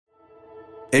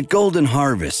At Golden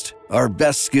Harvest, our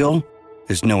best skill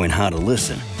is knowing how to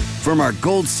listen. From our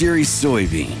Gold Series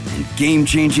soybean and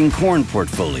game-changing corn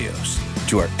portfolios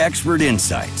to our expert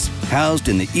insights housed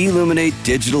in the Illuminate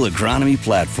digital agronomy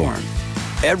platform,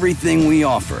 everything we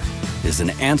offer is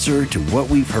an answer to what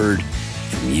we've heard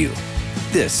from you.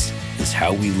 This is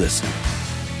how we listen.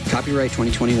 Copyright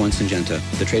 2021 Syngenta.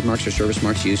 The trademarks or service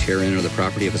marks used herein are the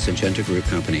property of a Syngenta Group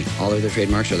company. All other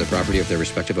trademarks are the property of their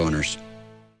respective owners.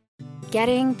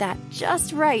 Getting that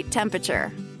just right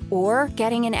temperature, or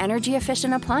getting an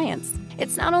energy-efficient appliance.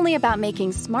 It's not only about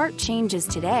making smart changes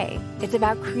today, it's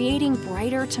about creating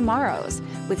brighter tomorrows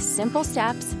with simple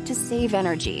steps to save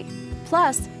energy.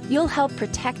 Plus, you'll help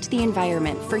protect the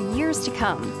environment for years to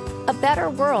come. A better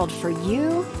world for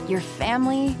you, your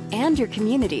family, and your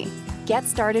community. Get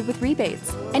started with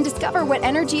rebates and discover what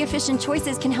energy-efficient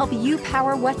choices can help you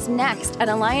power what's next at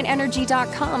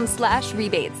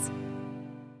AlliantEnergy.com/rebates.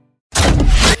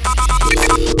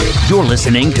 You're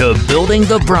listening to Building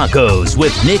the Broncos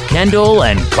with Nick Kendall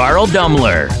and Carl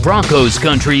Dummler, Broncos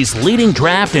Country's leading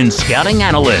draft and scouting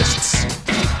analysts.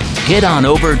 Get on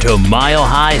over to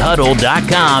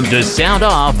milehighhuddle.com to sound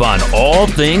off on all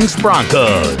things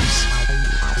Broncos.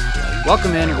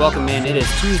 Welcome in. It is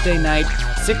Tuesday night,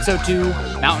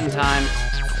 6:02 Mountain Time.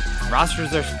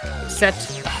 Rosters are set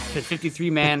at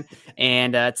 53-man,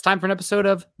 and it's time for an episode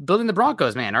of Building the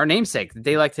Broncos, man, our namesake, the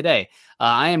day like today.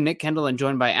 I am Nick Kendall, and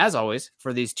joined by, as always,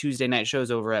 for these Tuesday night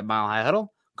shows over at Mile High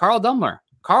Huddle, Carl Dummler.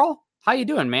 Carl, how you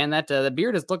doing, man? That the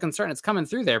beard is looking certain it's coming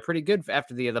through there pretty good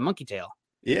after the monkey tail.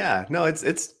 Yeah, no,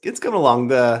 it's coming along.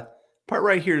 The part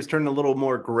right here is turning a little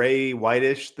more gray,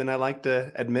 whitish than I like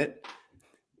to admit.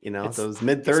 You know, those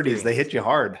mid-30s, they hit you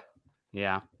hard.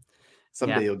 Yeah.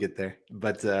 Someday you'll get there.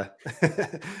 But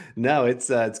no,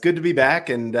 it's good to be back.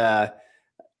 And, I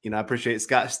appreciate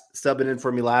Scott subbing in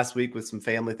for me last week with some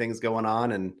family things going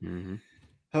on. And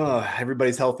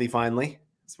everybody's healthy finally.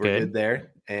 So we're good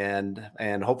there. And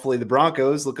hopefully the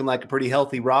Broncos looking like a pretty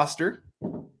healthy roster.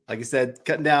 Like I said,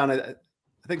 cutting down, I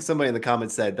think somebody in the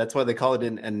comments said that's why they call it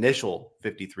an initial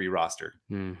 53 roster.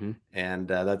 Mm-hmm. And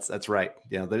that's right.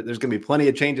 You know, there's going to be plenty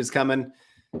of changes coming.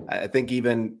 I think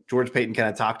even George Paton kind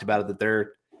of talked about it, that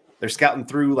they're scouting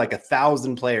through like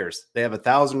 1,000 players. They have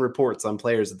 1,000 reports on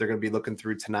players that they're going to be looking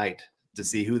through tonight to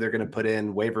see who they're going to put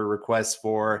in waiver requests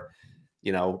for,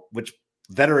 which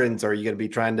veterans are you going to be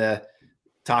trying to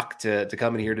talk to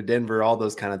come in here to Denver, all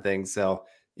those kind of things. So,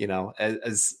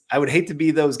 as I would hate to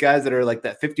be those guys that are like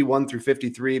that 51 through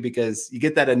 53, because you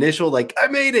get that initial, like, I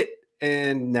made it,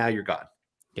 and now you're gone.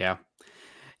 Yeah.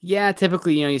 Yeah.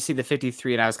 Typically, you see the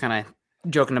 53, and I was kind of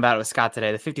joking about it with Scott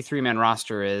today. The 53-man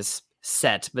roster is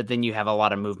set, but then you have a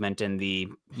lot of movement in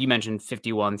you mentioned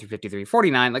 51 through 53,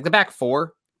 49, like the back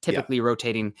four, typically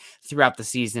rotating throughout the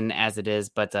season as it is,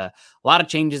 but a lot of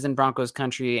changes in Broncos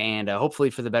country, and hopefully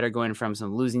for the better, going from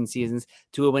some losing seasons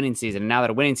to a winning season. And now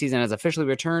that a winning season has officially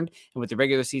returned, and with the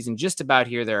regular season just about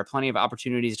here, there are plenty of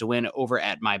opportunities to win over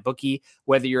at MyBookie.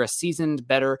 Whether you're a seasoned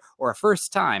bettor or a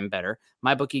first-time bettor,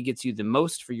 MyBookie gets you the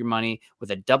most for your money with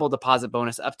a double deposit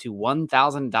bonus up to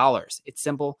 $1,000. It's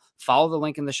simple. Follow the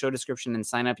link in the show description and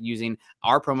sign up using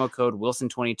our promo code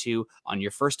Wilson22 on your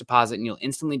first deposit, and you'll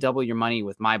instantly double your money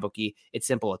with MyBookie. It's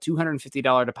simple. A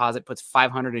 $250 deposit puts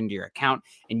 $500 into your account,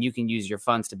 and you can use your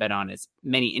funds to bet on as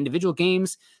many individual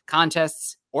games,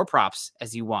 contests, or props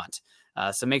as you want.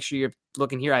 So make sure you're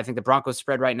looking here. I think the Broncos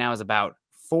spread right now is about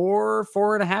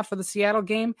 4.5 for the Seattle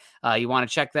game. You want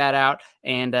to check that out.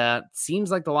 And seems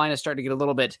like the line is starting to get a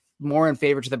little bit more in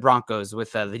favor to the Broncos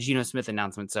with the Geno Smith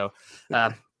announcement. So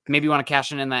maybe you want to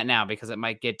cash in that now, because it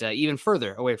might get even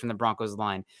further away from the Broncos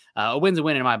line. A win's a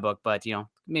win in my book, but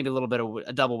maybe a little bit of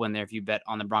a double win there if you bet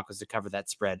on the Broncos to cover that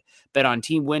spread. Bet on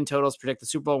team win totals, predict the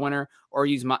Super Bowl winner, or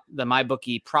use the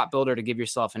MyBookie prop builder to give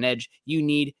yourself an edge you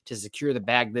need to secure the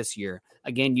bag this year.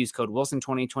 Again, use code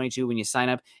Wilson2022 when you sign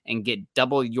up and get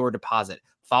double your deposit.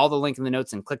 Follow the link in the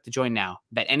notes and click to join now.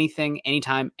 Bet anything,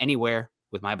 anytime, anywhere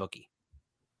with MyBookie.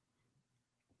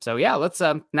 So yeah, let's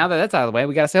now that that's out of the way,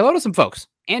 we got to say hello to some folks.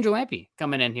 Andrew Lampy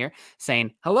coming in here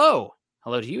saying hello.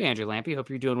 Hello to you, Andrew Lampy. Hope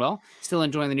you're doing well. Still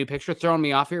enjoying the new picture. Throwing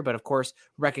me off here, but of course,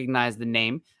 recognize the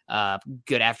name.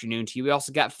 Good afternoon to you. We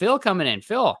also got Phil coming in.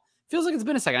 Phil, feels like it's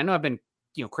been a second. I know I've been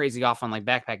crazy off on like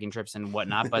backpacking trips and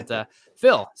whatnot, but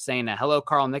Phil saying hello,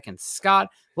 Carl, Nick, and Scott.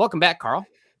 Welcome back, Carl.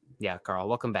 Yeah, Carl,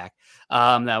 welcome back.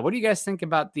 What do you guys think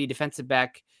about the defensive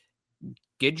back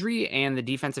Guidry and the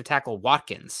defensive tackle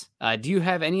Watkins? Do you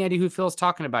have any idea who Phil's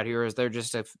talking about here, or is there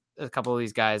just a couple of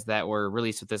these guys that were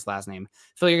released with this last name?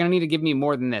 Phil, you're going to need to give me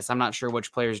more than this. I'm not sure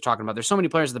which players you're talking about. There's so many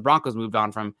players that the Broncos moved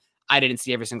on from. I didn't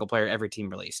see every single player every team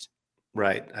released.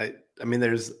 Right. I mean,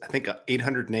 there's, I think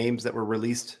 800 names that were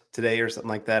released today or something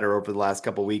like that, or over the last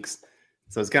couple of weeks.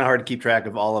 So it's kind of hard to keep track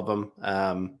of all of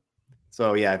them.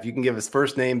 So yeah, if you can give us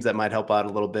first names, that might help out a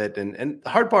little bit. And the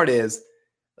hard part is,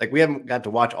 like, we haven't got to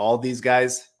watch all these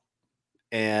guys.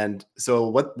 And so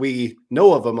what we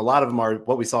know of them, a lot of them are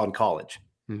what we saw in college.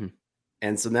 Mm-hmm.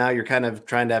 And so now you're kind of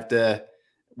trying to have to,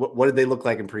 what did they look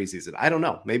like in preseason? I don't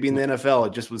know. Maybe in the NFL,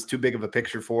 it just was too big of a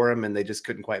picture for them and they just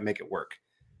couldn't quite make it work.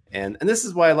 And this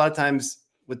is why a lot of times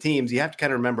with teams, you have to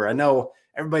kind of remember, I know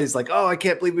everybody's like, oh, I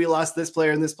can't believe we lost this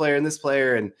player and this player and this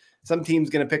player, and some team's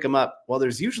going to pick them up. Well,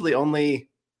 there's usually only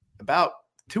about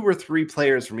 2 or 3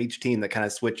 players from each team that kind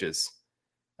of switches.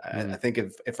 I think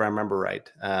if I remember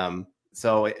right.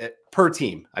 So per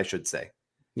team, I should say.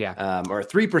 Yeah. Or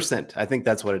 3%. I think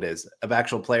that's what it is, of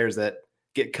actual players that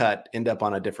get cut end up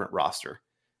on a different roster.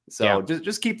 So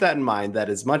just keep that in mind, that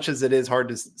as much as it is hard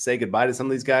to say goodbye to some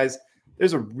of these guys,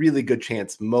 there's a really good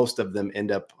chance most of them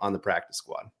end up on the practice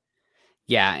squad.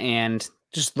 Yeah. And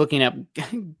just looking up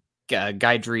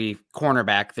Guidry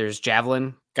cornerback, there's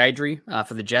Javelin Guidry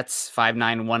for the Jets, 5'9",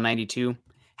 192.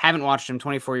 Haven't watched him.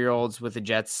 24-year-olds with the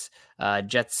Jets.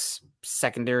 Jets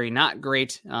secondary, not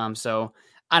great. So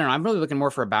I don't know. I'm really looking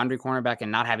more for a boundary cornerback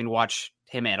and not having to watch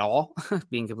him at all,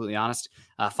 being completely honest.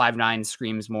 5'9"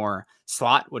 screams more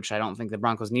slot, which I don't think the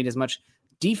Broncos need as much.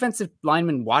 Defensive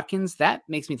lineman Watkins, that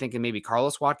makes me think of maybe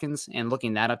Carlos Watkins. And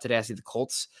looking that up today, I see the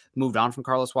Colts moved on from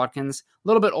Carlos Watkins. A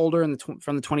little bit older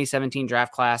from the 2017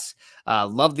 draft class.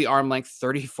 Love the arm length,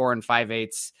 34 and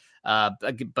 5/8.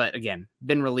 But again,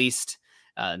 been released.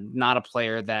 Not a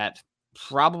player that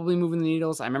probably moving the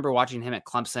needles. I remember watching him at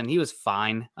Clemson. He was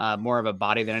fine, more of a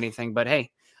body than anything. But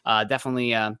hey,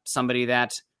 definitely somebody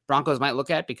that Broncos might look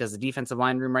at, because the defensive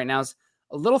line room right now is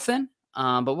a little thin.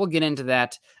 But we'll get into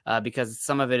that because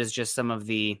some of it is just some of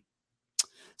the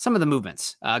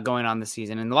movements going on this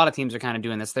season. And a lot of teams are kind of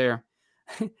doing this there.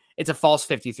 It's a false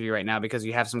 53 right now because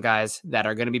you have some guys that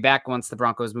are going to be back once the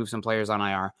Broncos move some players on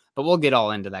IR. But we'll get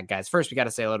all into that, guys. First, we got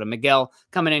to say hello to Miguel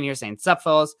coming in here saying, "Sup,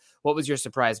 fellas? What was your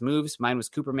surprise moves?" Mine was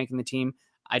Cooper making the team.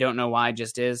 I don't know why,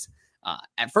 just is.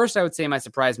 At first, I would say my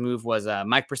surprise move was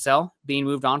Mike Purcell being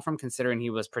moved on from, considering he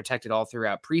was protected all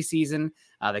throughout preseason.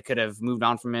 They could have moved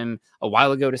on from him a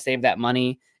while ago to save that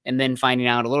money. And then finding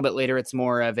out a little bit later, it's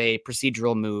more of a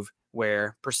procedural move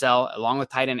where Purcell, along with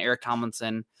tight end Eric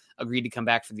Tomlinson, agreed to come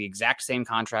back for the exact same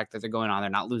contract that they're going on. They're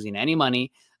not losing any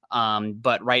money.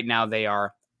 But right now they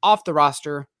are off the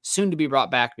roster, soon to be brought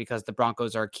back because the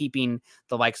Broncos are keeping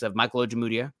the likes of Michael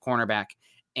Ojemudia, cornerback,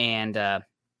 and tight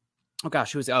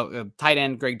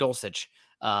end Greg Dulcich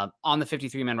on the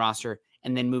 53-man roster,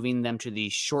 and then moving them to the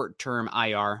short-term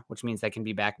IR, which means they can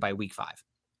be back by week 5.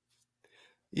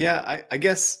 Yeah, I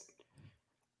guess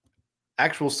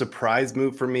actual surprise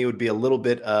move for me would be a little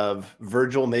bit of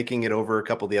Virgil making it over a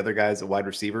couple of the other guys at wide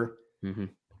receiver. Mm-hmm.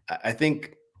 I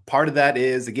think part of that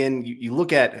is, again, you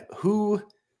look at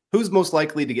who's most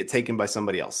likely to get taken by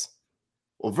somebody else.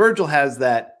 Well, Virgil has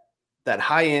that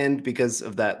high end because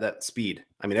of that speed.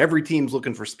 I mean, every team's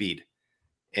looking for speed.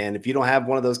 And if you don't have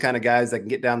one of those kind of guys that can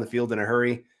get down the field in a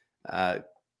hurry,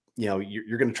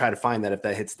 you're going to try to find that if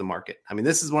that hits the market. I mean,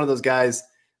 this is one of those guys.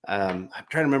 I'm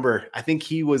trying to remember. I think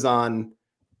he was on,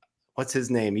 what's his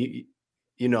name?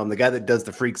 You know him, the guy that does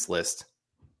the freaks list.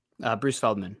 Bruce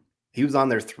Feldman. He was on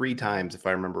there 3 times, if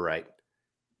I remember right.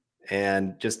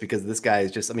 And just because this guy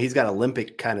is he's got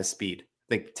Olympic kind of speed.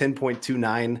 I think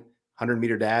 10.29,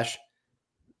 100-meter dash.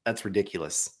 That's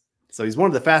ridiculous. So he's one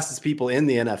of the fastest people in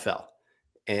the NFL.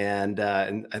 And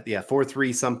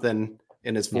 4.3 something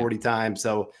in his 40 time.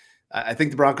 So I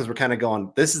think the Broncos were kind of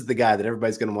going, this is the guy that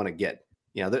everybody's going to want to get.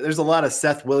 You know, there's a lot of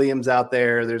Seth Williams out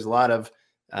there. There's a lot of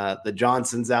the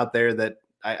Johnsons out there that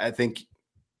I think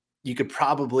you could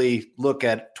probably look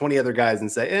at 20 other guys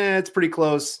and say, it's pretty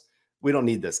close. We don't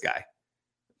need this guy.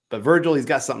 But Virgil, he's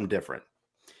got something different.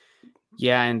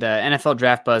 Yeah, and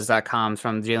NFLDraftBuzz.com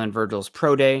from Jalen Virgil's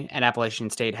pro day at Appalachian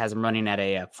State has him running at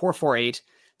a 4.48.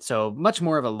 So much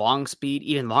more of a long speed,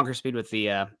 even longer speed with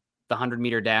the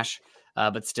 100-meter dash.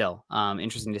 But still,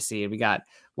 interesting to see. We got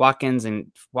Watkins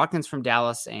from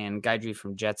Dallas and Guidry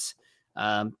from Jets.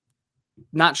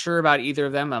 Not sure about either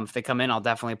of them. If they come in, I'll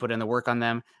definitely put in the work on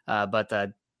them.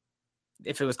 But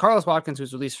if it was Carlos Watkins,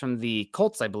 who's released from the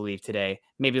Colts, I believe today,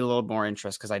 maybe a little more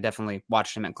interest, because I definitely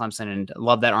watched him at Clemson and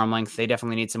love that arm length. They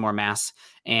definitely need some more mass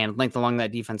and length along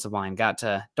that defensive line.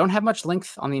 Don't have much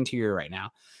length on the interior right now.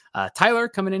 Tyler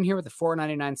coming in here with a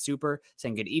 $4.99 super,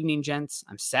 saying, "Good evening, gents.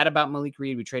 I'm sad about Malik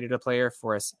Reed. We traded a player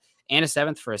for us and a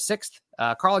 7th for a 6th.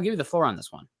 Carl, I'll give you the floor on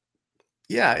this one."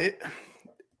 Yeah,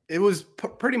 it was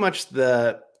pretty much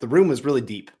the room was really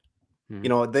deep. You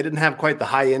know, they didn't have quite the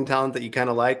high end talent that you kind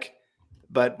of like,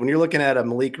 but when you're looking at a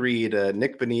Malik Reed,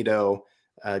 Nick Benito,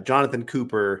 Jonathan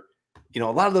Cooper, you know,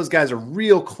 a lot of those guys are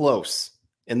real close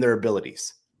in their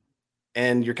abilities.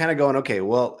 And you're kind of going, okay,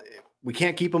 well, we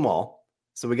can't keep them all.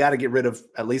 So we got to get rid of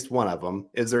at least one of them.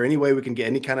 Is there any way we can get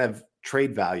any kind of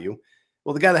trade value?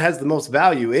 Well, the guy that has the most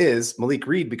value is Malik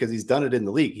Reed because he's done it in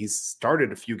the league. He's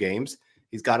started a few games.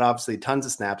 He's got obviously tons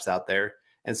of snaps out there.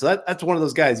 And so that's one of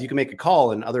those guys you can make a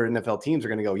call and other NFL teams are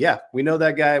going to go, yeah, we know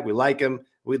that guy. We like him.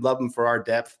 We'd love him for our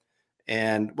depth.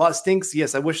 And while it stinks,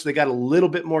 yes, I wish they got a little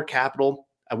bit more capital.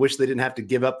 I wish they didn't have to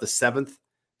give up the 7th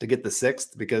to get the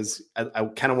 6th because I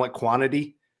kind of want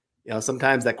quantity. You know,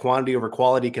 sometimes that quantity over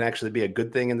quality can actually be a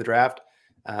good thing in the draft.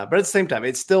 But at the same time,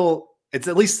 it's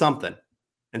at least something.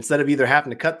 Instead of either having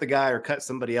to cut the guy or cut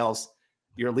somebody else,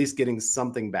 you're at least getting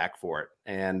something back for it.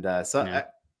 And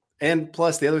and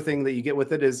plus the other thing that you get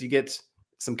with it is you get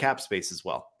some cap space as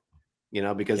well, you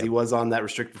know, because he was on that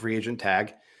restricted free agent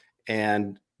tag,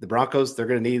 and the Broncos, they're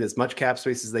going to need as much cap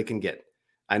space as they can get.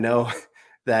 I know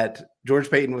that George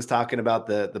Paton was talking about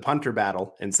the punter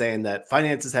battle and saying that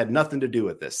finances had nothing to do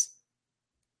with this.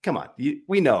 Come on.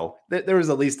 We know that there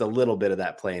was at least a little bit of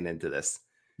that playing into this.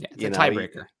 Yeah, it's a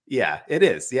tiebreaker. Yeah, it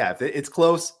is. Yeah, if it's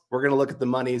close, we're going to look at the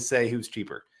money and say who's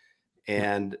cheaper.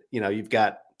 And, you know, you've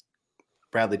got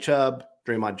Bradley Chubb,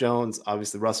 Draymond Jones,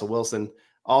 obviously Russell Wilson.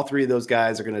 All three of those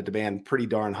guys are going to demand pretty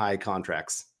darn high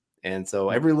contracts. And so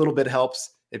every little bit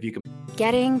helps if you can.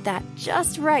 Getting that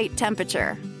just right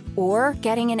temperature or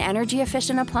getting an energy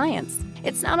efficient appliance.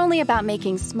 It's not only about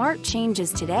making smart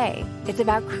changes today, it's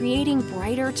about creating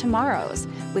brighter tomorrows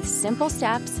with simple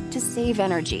steps to save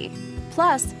energy.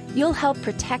 Plus, you'll help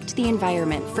protect the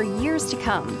environment for years to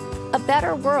come. A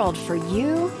better world for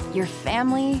you, your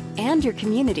family, and your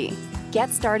community. Get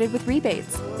started with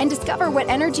rebates and discover what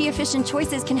energy-efficient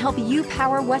choices can help you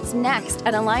power what's next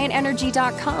at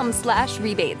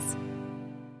AlliantEnergy.com/rebates.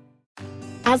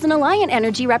 As an Alliant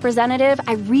Energy representative,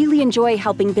 I really enjoy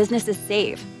helping businesses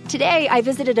save. Today, I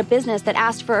visited a business that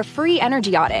asked for a free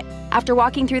energy audit. After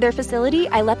walking through their facility,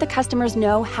 I let the customers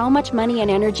know how much money and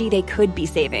energy they could be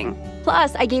saving.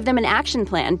 Plus, I gave them an action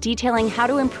plan detailing how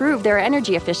to improve their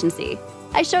energy efficiency.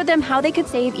 I showed them how they could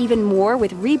save even more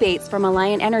with rebates from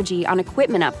Alliant Energy on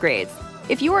equipment upgrades.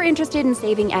 If you are interested in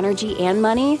saving energy and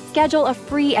money, schedule a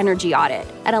free energy audit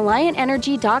at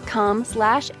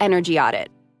AlliantEnergy.com/energy audit.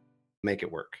 Make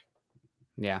it work.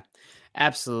 Yeah,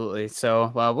 absolutely.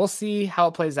 So we'll see how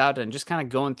it plays out, and just kind of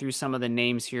going through some of the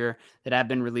names here that have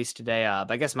been released today.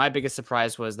 But I guess my biggest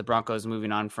surprise was the Broncos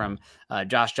moving on from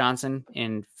Josh Johnson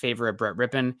in favor of Brett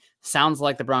Rippon. Sounds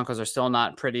like the Broncos are still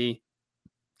not pretty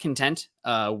content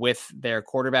with their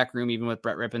quarterback room, even with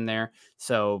Brett Rippon there.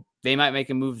 So they might make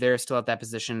a move there still at that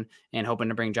position and hoping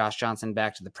to bring Josh Johnson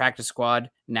back to the practice squad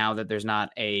now that there's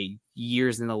not a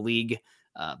years in the league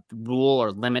rule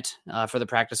or limit for the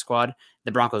practice squad.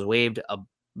 The Broncos waived a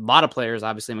lot of players,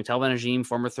 obviously McTelvin Najim,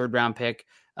 former 3rd round pick,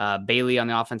 Bailey on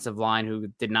the offensive line, who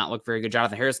did not look very good.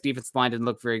 Jonathan Harris, defensive line, didn't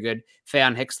look very good.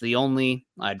 Faion Hicks, the only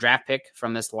draft pick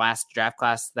from this last draft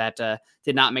class that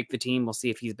did not make the team. We'll see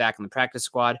if he's back in the practice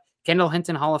squad. Kendall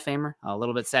Hinton, Hall of Famer. A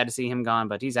little bit sad to see him gone,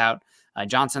 but he's out.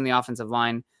 Johnson, the offensive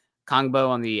line. Kongbo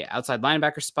on the outside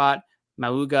linebacker spot.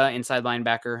 Mauga, inside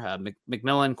linebacker.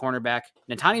 McMillan, cornerback.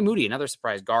 Netani Moody, another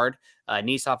surprise guard.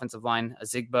 Nice, offensive line.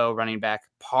 Zigbo, running back.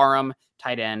 Parham,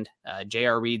 tight end.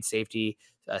 J.R. Reed, safety.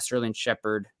 Sterling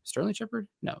Shepard.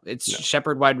 No, it's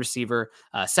Shepard, wide receiver.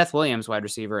 Seth Williams, wide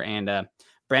receiver. And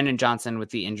Brandon Johnson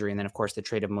with the injury. And then, of course, the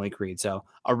trade of Malik Reed. So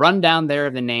a rundown there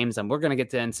of the names. And we're going to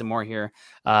get to some more here.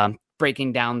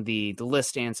 Breaking down the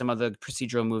list and some of the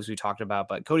procedural moves we talked about.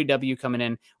 But Cody W coming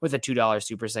in with a $2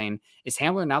 super saying, is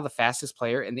Hamler now the fastest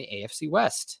player in the AFC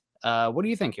West? What do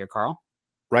you think here, Carl?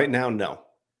 Right now, no.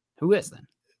 Who is then?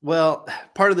 Well,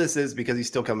 part of this is because he's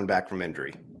still coming back from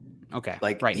injury. Okay.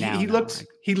 Like right now, he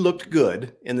looked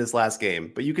good in this last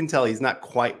game, but you can tell he's not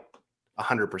quite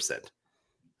 100%.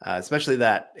 Especially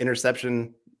that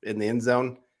interception in the end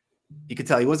zone. You could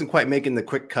tell he wasn't quite making the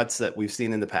quick cuts that we've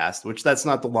seen in the past, which that's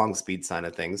not the long speed side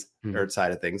of things.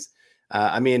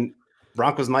 I mean,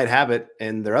 Broncos might have it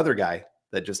in their other guy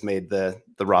that just made the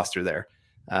roster there.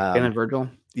 Jalen Virgil.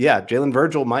 Yeah. Jalen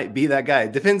Virgil might be that guy.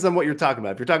 It depends on what you're talking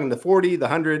about. If you're talking the 40, the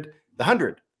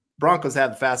 100, Broncos have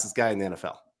the fastest guy in the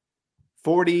NFL.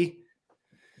 40,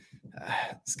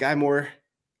 Sky Moore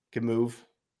can move.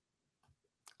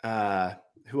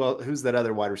 Who's that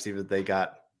other wide receiver that they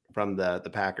got from the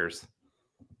Packers?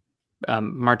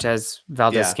 Martez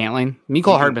Valdez-Scantling.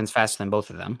 Mecole Hardman's faster than both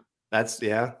of them. That's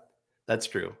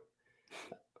true.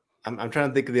 I'm trying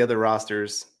to think of the other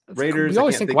rosters. Raiders. We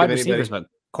always think wide receivers, but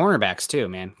Cornerbacks too,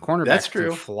 man. Cornerbacks That's true.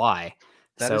 can fly.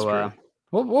 That is true.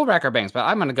 We'll rack our banks, but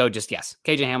I'm going to go just yes.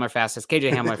 KJ Hamler fastest.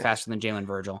 KJ Hamler faster than Jalen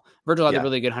Virgil. Virgil had a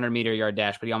really good 100-meter yard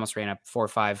dash, but he almost ran up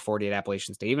 4.5 40 at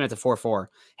Appalachian State. Even at the 4.4,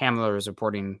 Hamler is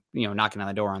reporting, knocking on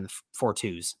the door on the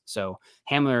 4.2s. So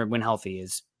Hamler, when healthy,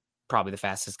 is probably the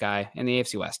fastest guy in the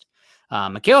AFC West.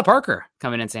 Michaela Parker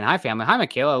coming in saying, hi, family. Hi,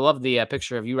 Michaela. I love the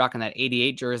picture of you rocking that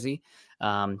 88 jersey.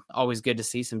 Always good to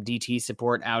see some DT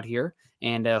support out here,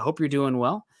 and hope you're doing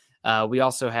well. We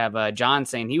also have John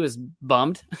saying he was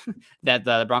bummed that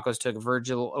the Broncos took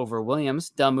Virgil over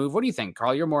Williams. Dumb move. What do you think,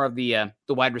 Carl? You're more of the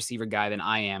wide receiver guy than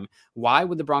I am. Why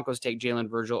would the Broncos take Jalen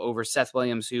Virgil over Seth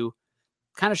Williams, who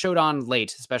kind of showed on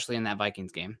late, especially in that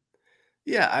Vikings game?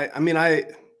 Yeah, I mean,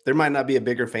 there might not be a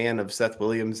bigger fan of Seth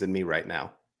Williams than me right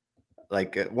now.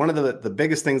 Like one of the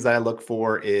biggest things that I look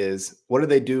for is what do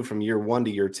they do from year 1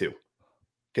 to year 2?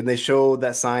 Can they show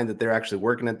that sign that they're actually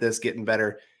working at this, getting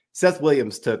better? Seth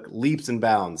Williams took leaps and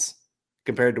bounds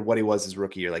compared to what he was his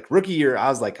rookie year. Like rookie year, I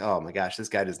was like, oh my gosh, this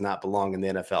guy does not belong in the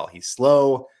NFL. He's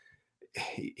slow.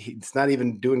 He's not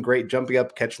even doing great jumping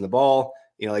up, catching the ball.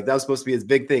 Like that was supposed to be his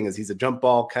big thing is he's a jump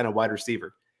ball kind of wide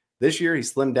receiver. This year, he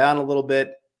slimmed down a little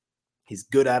bit. He's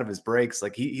good out of his breaks.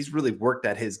 Like he's really worked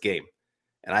at his game.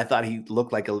 And I thought he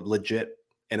looked like a legit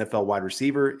NFL wide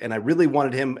receiver. And I really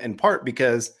wanted him in part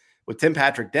because with Tim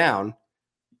Patrick down,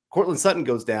 Cortland Sutton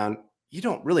goes down. You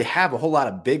don't really have a whole lot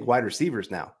of big wide receivers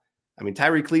now. I mean,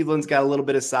 Tyree Cleveland's got a little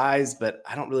bit of size, but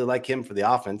I don't really like him for the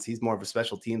offense. He's more of a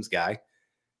special teams guy.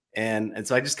 And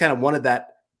so I just kind of wanted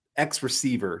that X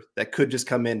receiver that could just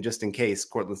come in just in case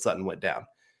Cortland Sutton went down.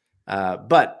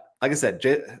 But like I said,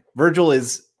 Virgil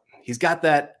he's got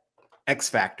that X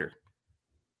factor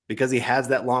because he has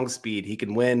that long speed. He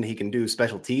can win. He can do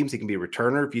special teams. He can be a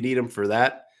returner if you need him for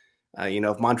that.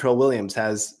 If Montrell Williams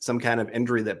has some kind of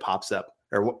injury that pops up,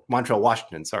 or Montrell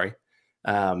Washington, sorry,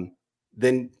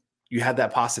 then you have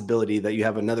that possibility that you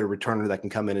have another returner that can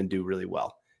come in and do really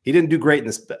well. He didn't do great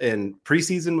in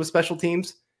preseason with special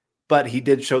teams, but he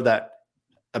did show that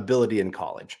ability in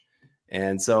college.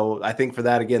 And so I think for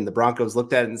that, again, the Broncos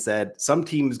looked at it and said, some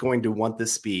team is going to want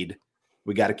this speed.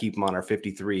 We got to keep him on our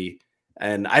 53.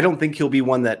 And I don't think he'll be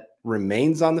one that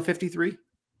remains on the 53.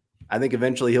 I think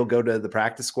eventually he'll go to the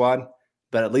practice squad,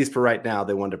 but at least for right now,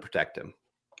 they wanted to protect him.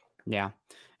 Yeah.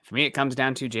 For me, it comes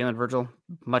down to Jalen Virgil,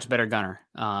 much better gunner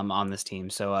on this team.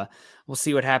 So we'll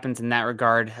see what happens in that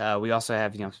regard. We also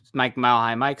have, Mike Mile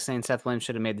High Mike saying Seth Williams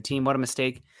should have made the team. What a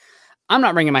mistake. I'm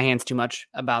not wringing my hands too much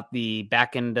about the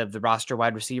back end of the roster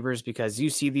wide receivers because you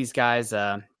see these guys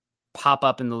pop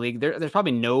up in the league. There's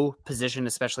probably no position,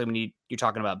 especially when you're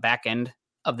talking about back end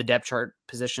of the depth chart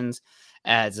positions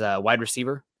as a wide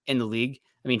receiver in the league.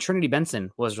 I mean, Trinity Benson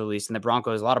was released, and a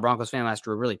lot of Broncos fans last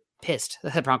year were really pissed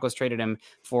that the Broncos traded him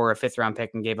for a 5th-round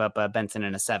pick and gave up Benson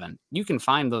in a 7. You can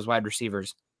find those wide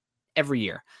receivers every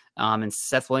year. And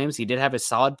Seth Williams, he did have a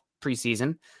solid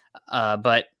preseason,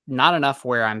 but not enough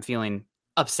where I'm feeling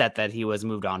upset that he was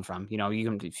moved on from.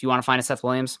 If you want to find a Seth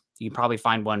Williams, you can probably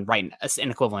find one an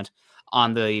equivalent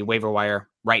on the waiver wire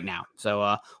right now.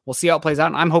 So we'll see how it plays out.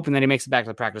 And I'm hoping that he makes it back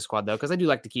to the practice squad, though, because I do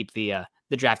like to keep the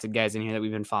drafted guys in here that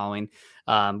we've been following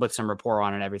with some rapport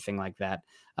on and everything like that.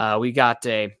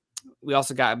 We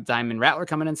also got Diamond Rattler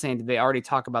coming in saying, did they already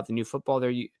talk about the new football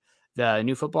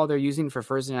they're using for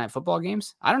Thursday night football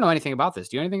games? I don't know anything about this.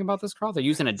 Do you know anything about this, Carl? They're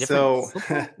using a different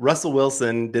So Russell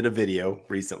Wilson did a video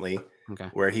recently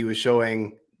where he was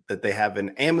showing that they have an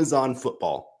Amazon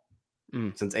football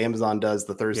since Amazon does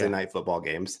the Thursday night football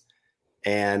games.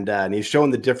 And he's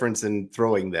showing the difference in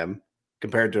throwing them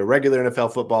compared to a regular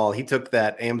NFL football. He took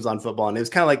that Amazon football, and it was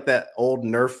kind of like that old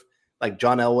Nerf, like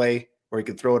John Elway, where he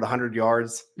could throw it 100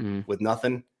 yards with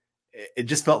nothing. It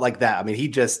just felt like that. I mean, he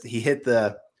hit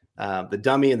the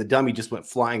dummy, and the dummy just went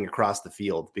flying across the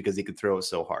field because he could throw it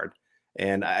so hard.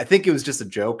 And I think it was just a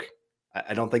joke.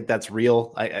 I don't think that's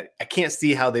real. I can't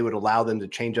see how they would allow them to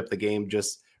change up the game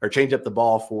or change up the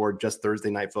ball for just Thursday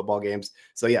night football games.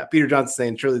 So yeah, Peter Johnson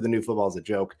saying surely the new football is a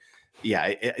joke.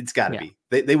 Yeah, it's got to be.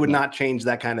 They would not change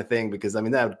that kind of thing because I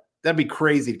mean that'd be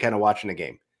crazy to kind of watch in a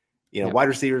game. Wide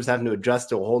receivers having to adjust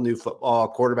to a whole new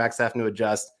football. Quarterbacks having to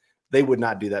adjust. They would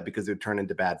not do that because it would turn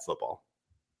into bad football.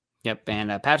 Yep, and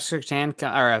Patrick Sertan,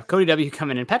 or Cody W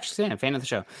coming in. Patrick Sertan, fan of the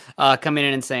show, coming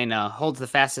in and saying holds the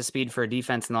fastest speed for a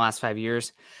defense in the last 5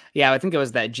 years. Yeah, I think it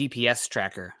was that GPS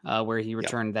tracker where he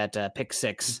returned that pick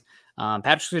 6.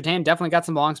 Patrick Sertan definitely got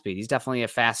some long speed. He's definitely a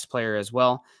fast player as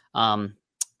well.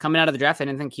 Coming out of the draft, I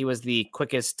didn't think he was the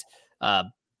quickest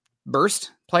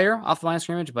burst player off the line of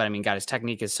scrimmage, but I mean, God, his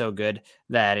technique is so good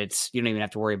that you don't even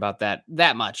have to worry about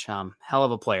that much. Hell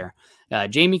of a player.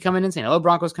 Jamie coming in saying, hello,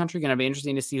 Broncos country. Going to be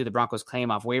interesting to see who the Broncos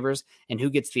claim off waivers and who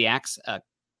gets the axe.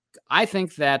 I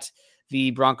think that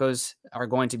the Broncos are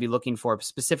going to be looking for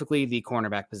specifically the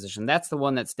cornerback position. That's the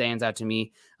one that stands out to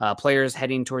me. Players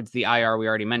heading towards the IR. We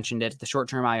already mentioned it. The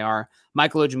short-term IR.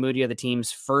 Michael Ojemudia, the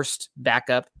team's first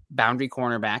backup boundary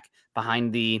cornerback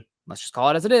behind the, let's just call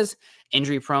it as it is,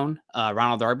 injury-prone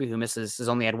Ronald Darby, who has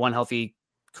only had one healthy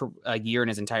year in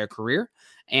his entire career,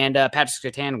 and Patrick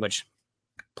Surtain, which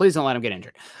please don't let him get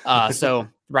injured. So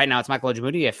right now it's Michael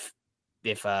Ojemudia.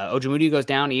 If Ojemudia goes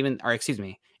down,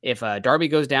 if Darby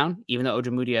goes down, even though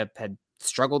Ojemudia had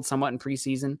struggled somewhat in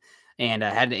preseason and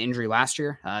had an injury last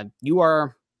year, you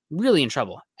are really in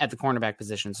trouble at the cornerback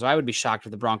position. So I would be shocked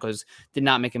if the Broncos did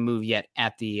not make a move yet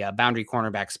at the boundary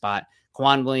cornerback spot.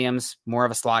 Quan Williams, more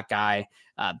of a slot guy.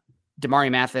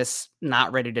 Damari Mathis,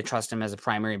 not ready to trust him as a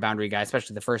primary boundary guy,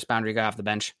 especially the first boundary guy off the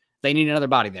bench. They need another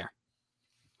body there.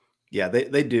 Yeah,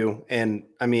 they do. And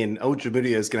I mean,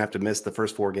 Ojemudia is going to have to miss the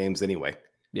first 4 games anyway.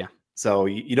 Yeah. So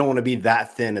you don't want to be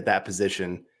that thin at that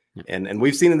position. Yeah. And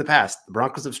we've seen in the past, the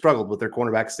Broncos have struggled with their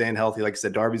cornerbacks staying healthy. Like I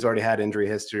said, Darby's already had injury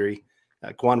history.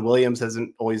 Quan Williams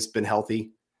hasn't always been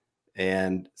healthy.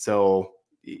 And so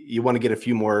you want to get a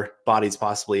few more bodies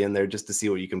possibly in there just to see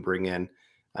what you can bring in.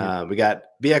 We got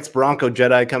BX Bronco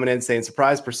Jedi coming in saying,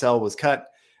 surprise, Purcell was cut.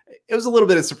 It was a little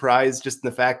bit of surprise just in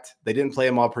the fact they didn't play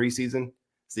him all preseason.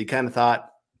 So you kind of thought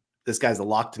this guy's a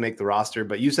lock to make the roster.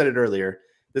 But you said it earlier.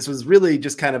 This was really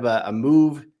just kind of a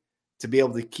move to be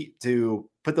able to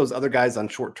put those other guys on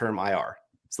short-term IR.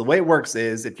 So the way it works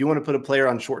is if you want to put a player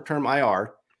on short-term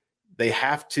IR, they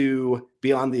have to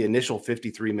be on the initial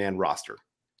 53-man roster,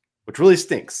 which really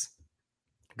stinks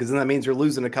because then that means you're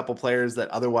losing a couple players that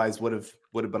otherwise would have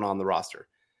been on the roster.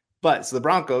 But so the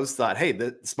Broncos thought, hey,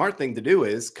 the smart thing to do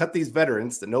is cut these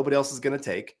veterans that nobody else is going to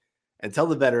take and tell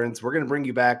the veterans, we're going to bring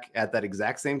you back at that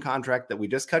exact same contract that we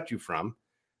just cut you from.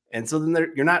 And so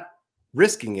then you're not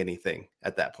risking anything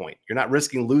at that point. You're not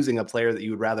risking losing a player that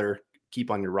you would rather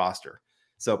keep on your roster.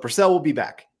 So Purcell will be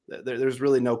back. There's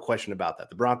really no question about that.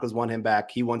 The Broncos want him back.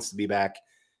 He wants to be back,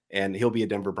 and he'll be a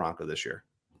Denver Bronco this year.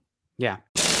 Yeah.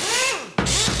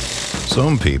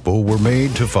 Some people were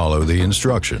made to follow the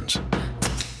instructions.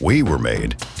 We were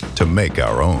made to make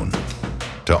our own.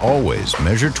 To always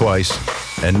measure twice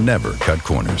and never cut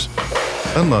corners.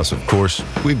 Unless, of course,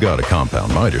 we've got a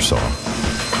compound miter saw.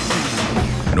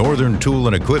 Northern Tool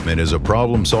and Equipment is a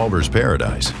problem solver's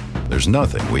paradise. There's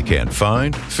nothing we can't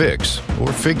find, fix,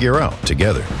 or figure out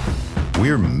together.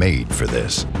 We're made for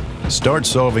this. Start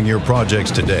solving your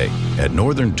projects today at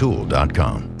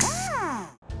northerntool.com.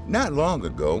 Not long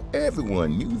ago,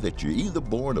 everyone knew that you're either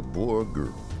born a boy or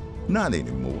girl. Not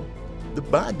anymore. The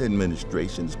Biden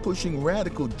administration is pushing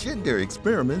radical gender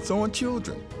experiments on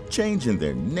children, changing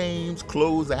their names,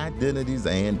 clothes, identities,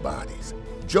 and bodies.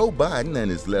 Joe Biden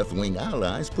and his left-wing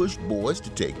allies push boys to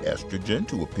take estrogen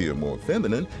to appear more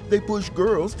feminine. They push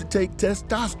girls to take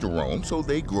testosterone so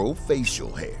they grow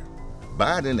facial hair.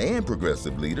 Biden and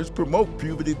progressive leaders promote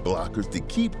puberty blockers to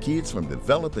keep kids from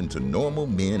developing to normal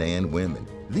men and women.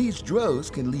 These drugs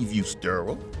can leave you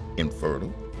sterile,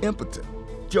 infertile, impotent.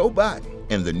 Joe Biden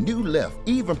and the new left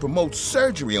even promote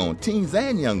surgery on teens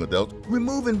and young adults,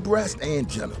 removing breasts and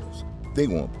genitals. They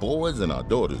want boys in our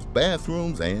daughters'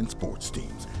 bathrooms and sports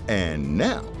teams. And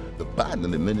now, the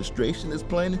Biden administration is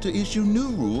planning to issue new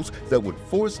rules that would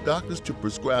force doctors to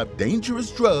prescribe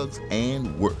dangerous drugs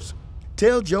and worse.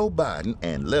 Tell Joe Biden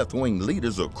and left-wing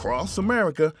leaders across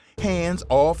America, hands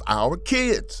off our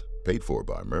kids. Paid for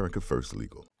by America First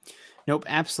Legal. Nope,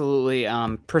 absolutely.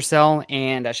 Purcell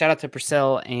and shout out to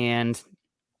Purcell and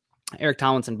Eric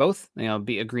Tomlinson both,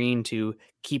 be agreeing to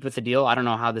keep with the deal. I don't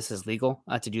know how this is legal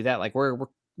to do that. Like we're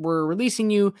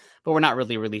releasing you, but we're not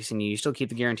really releasing you. You still keep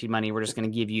the guaranteed money. We're just going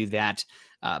to give you that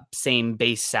same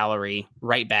base salary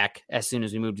right back as soon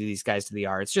as we move these guys to the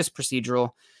R. It's just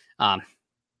procedural.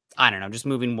 I don't know, just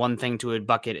moving one thing to a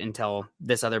bucket until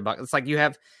this other bucket. It's like you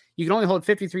can only hold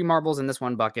 53 marbles in this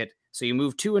one bucket. So you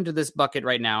move 2 into this bucket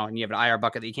right now, and you have an IR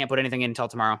bucket that you can't put anything in until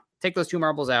tomorrow. Take those 2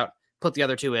 marbles out, put the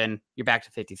other 2 in, you're back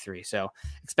to 53. So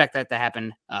expect that to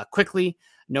happen quickly.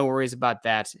 No worries about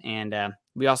that. And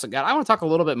we also I want to talk a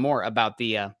little bit more about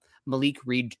the Malik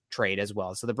Reed trade as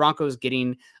well. So the Broncos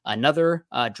getting another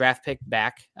draft pick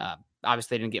back.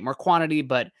 Obviously, they didn't get more quantity,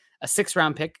 but a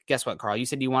 6th-round pick. Guess what, Carl? You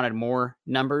said you wanted more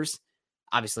numbers.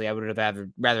 Obviously, I would have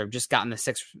rather just gotten the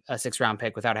 6th-round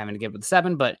pick without having to give it the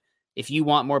 7. But if you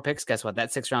want more picks, guess what?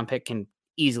 That 6th-round pick can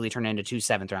easily turn into 2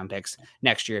 7th-round picks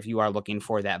next year if you are looking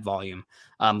for that volume.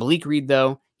 Malik Reed,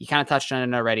 though, you kind of touched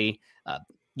on it already.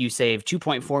 You saved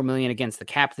 $2.4 million against the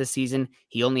cap this season.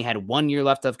 He only had 1 year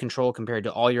left of control compared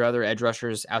to all your other edge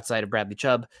rushers outside of Bradley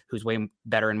Chubb, who's way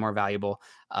better and more valuable.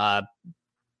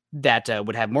 That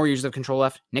would have more years of control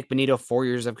left. Nick Bonito, 4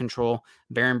 years of control.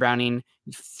 Baron Browning,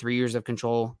 3 years of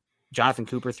control. Jonathan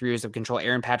Cooper, 3 years of control.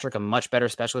 Aaron Patrick, a much better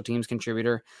special teams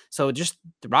contributor. So just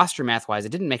the roster math-wise,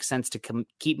 it didn't make sense to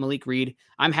keep Malik Reed.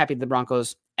 I'm happy the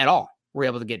Broncos at all were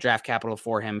able to get draft capital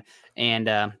for him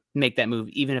and make that move,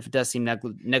 even if it does seem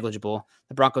negligible.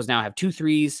 The Broncos now have 2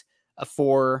 3s, a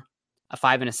 4, a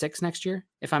 5, and a 6 next year,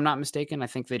 if I'm not mistaken. I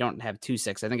think they don't have 2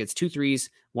 6. I think it's 2 3s,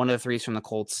 one of the 3s from the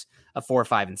Colts, a 4,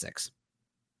 5, and 6.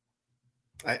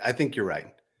 I think you're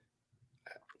right.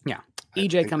 Yeah.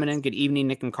 EJ coming in. Good evening,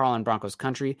 Nick and Carl in Broncos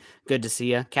country. Good to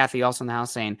see you. Kathy also in the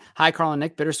house saying, hi, Carl and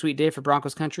Nick. Bittersweet day for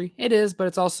Broncos country. It is, but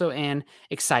it's also an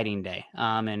exciting day.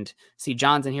 And see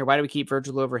John's in here. Why do we keep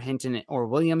Virgil over Hinton or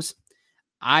Williams?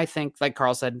 I think, like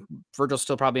Carl said, Virgil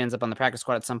still probably ends up on the practice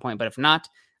squad at some point. But if not,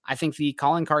 I think the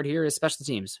calling card here is special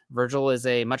teams. Virgil is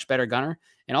a much better gunner.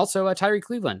 And also Tyree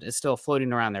Cleveland is still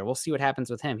floating around there. We'll see what happens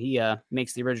with him. He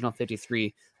makes the original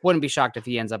 53. Wouldn't be shocked if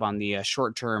he ends up on the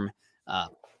short-term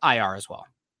IR as well.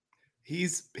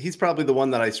 He's probably the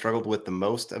one that I struggled with the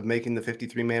most of making the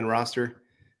 53-man roster.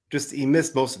 Just he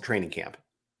missed most of training camp.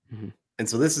 Mm-hmm. And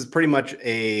so this is pretty much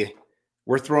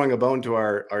we're throwing a bone to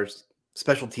our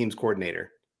special teams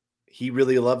coordinator. He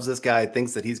really loves this guy,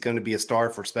 thinks that he's going to be a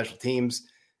star for special teams.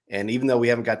 And even though we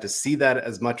haven't got to see that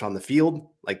as much on the field,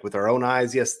 like with our own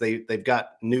eyes, yes, they've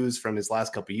got news from his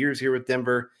last couple of years here with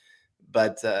Denver,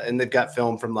 but and they've got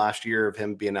film from last year of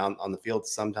him being on the field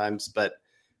sometimes. But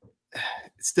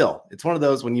still, it's one of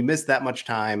those, when you miss that much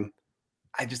time,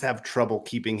 I just have trouble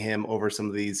keeping him over some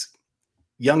of these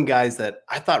young guys that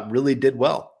I thought really did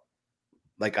well.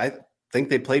 Like, I think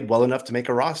they played well enough to make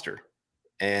a roster.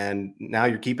 And now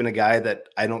you're keeping a guy that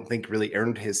I don't think really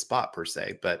earned his spot per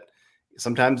se, but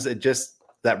sometimes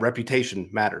that reputation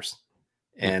matters.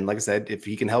 And like I said, if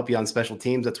he can help you on special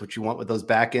teams, that's what you want with those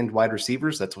back end wide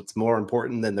receivers. That's what's more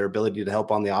important than their ability to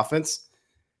help on the offense.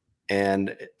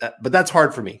 But that's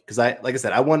hard for me because like I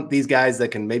said, I want these guys that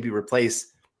can maybe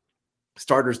replace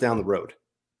starters down the road.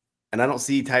 And I don't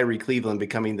see Tyree Cleveland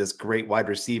becoming this great wide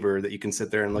receiver that you can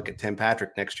sit there and look at Tim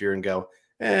Patrick next year and go,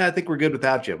 I think we're good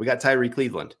without you. We got Tyree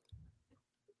Cleveland.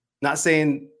 Not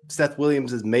saying Seth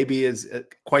Williams is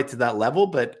quite to that level,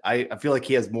 but I feel like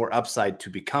he has more upside to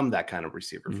become that kind of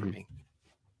receiver for me.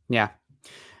 Yeah.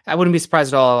 I wouldn't be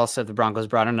surprised at all also if the Broncos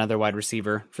brought another wide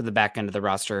receiver for the back end of the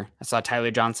roster. I saw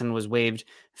Tyler Johnson was waived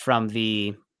from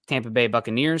the Tampa Bay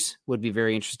Buccaneers. Would be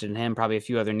very interested in him. Probably a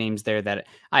few other names there that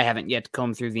I haven't yet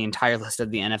combed through the entire list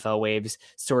of the NFL waves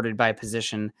sorted by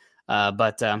position.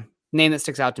 But name that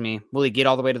sticks out to me. Will he get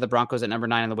all the way to the Broncos at number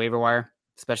 9 on the waiver wire?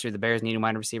 Especially if the Bears needing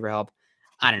wide receiver help.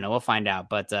 I don't know. We'll find out.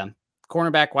 But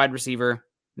cornerback, wide receiver,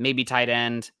 maybe tight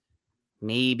end,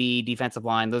 maybe defensive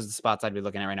line. Those are the spots I'd be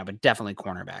looking at right now, but definitely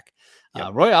cornerback. Yep.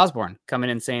 Roy Osborne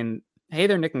coming in saying, hey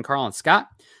there, Nick and Carl and Scott.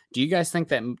 Do you guys think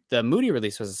that the Moody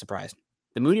release was a surprise?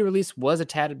 The Moody release was a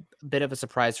tad bit of a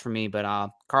surprise for me,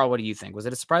 but Carl, what do you think? Was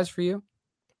it a surprise for you?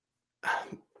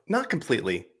 Not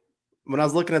completely. When I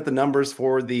was looking at the numbers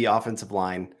for the offensive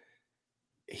line,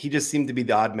 he just seemed to be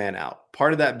the odd man out.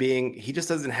 Part of that being he just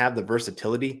doesn't have the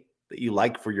versatility that you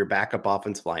like for your backup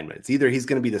offensive lineman. It's either he's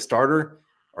going to be the starter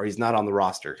or he's not on the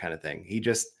roster kind of thing.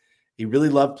 He really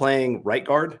loved playing right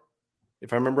guard,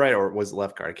 if I remember right, or was it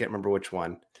left guard? I can't remember which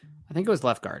one. I think it was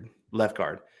left guard. Left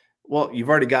guard. Well, you've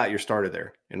already got your starter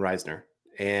there in Reisner,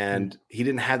 and he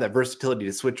didn't have that versatility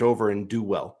to switch over and do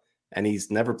well. And he's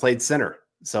never played center.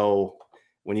 So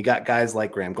when you got guys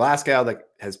like Graham Glasgow that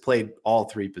has played all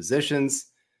 3 positions,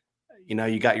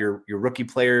 you got your rookie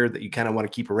player that you kind of want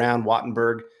to keep around,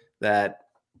 Wattenberg, that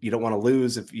you don't want to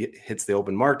lose if it hits the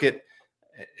open market.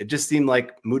 It just seemed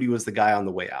like Moody was the guy on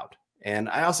the way out. And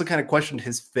I also kind of questioned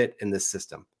his fit in this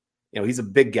system. He's a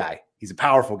big guy. He's a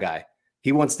powerful guy.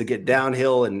 He wants to get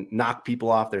downhill and knock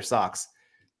people off their socks.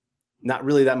 Not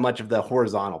really that much of the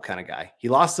horizontal kind of guy. He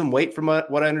lost some weight from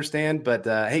what I understand, but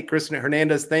hey, Christian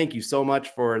Hernandez, thank you so much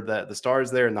for the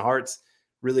stars there and the hearts.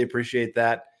 Really appreciate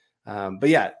that. But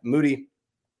yeah, Moody,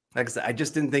 like I said, I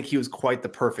just didn't think he was quite the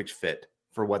perfect fit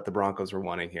for what the Broncos were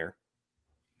wanting here.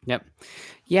 Yep.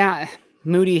 Yeah.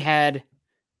 Moody had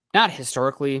not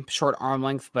historically short arm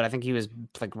length, but I think he was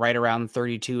like right around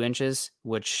 32 inches,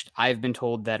 which I've been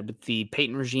told that with the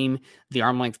Peyton regime, the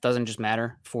arm length doesn't just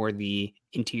matter for the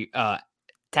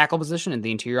tackle position and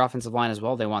the interior offensive line as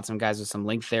well. They want some guys with some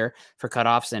length there for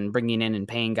cutoffs and bringing in and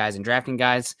paying guys and drafting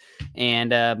guys.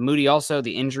 And Moody also,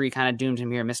 the injury kind of doomed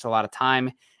him here, missed a lot of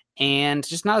time and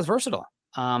just not as versatile.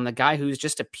 The guy who's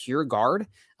just a pure guard,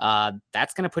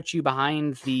 that's going to put you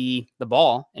behind the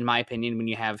ball, in my opinion, when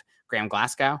you have Graham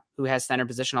Glasgow, who has center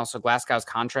position. Also, Glasgow's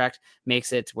contract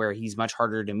makes it where he's much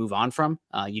harder to move on from.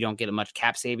 You don't get much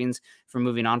cap savings from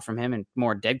moving on from him and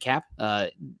more dead cap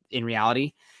in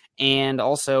reality. And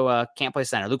also can't play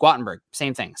center. Luke Wattenberg,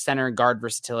 same thing. Center, guard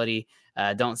versatility.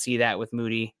 Don't see that with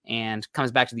Moody, and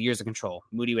comes back to the years of control.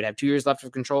 Moody would have 2 years left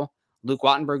of control. Luke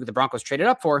Wattenberg, the Broncos traded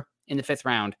up for in the 5th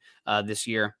round this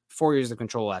year. 4 years of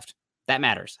control left. That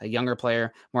matters. A younger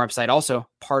player, more upside. Also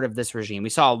part of this regime. We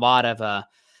saw a lot of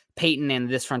Peyton and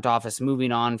this front office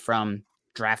moving on from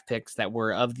draft picks that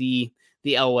were of the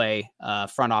Elway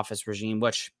front office regime,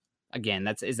 which again,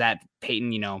 is that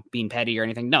Peyton, being petty or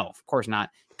anything? No, of course not.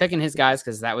 Picking his guys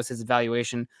because that was his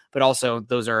evaluation, but also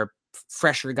those are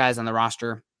fresher guys on the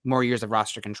roster, more years of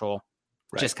roster control,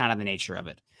 just kind of the nature of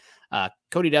it.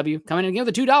 Cody W coming in again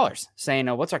with the $2 saying,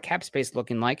 what's our cap space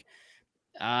looking like?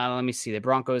 Let me see. The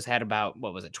Broncos had about,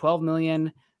 12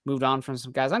 million, moved on from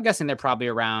some guys. I'm guessing they're probably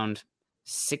around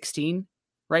 16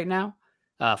 right now,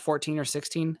 14 or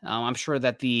 16. I'm sure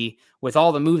that with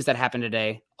all the moves that happened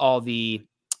today, all the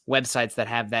websites that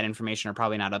have that information are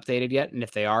probably not updated yet. And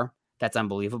if they are, that's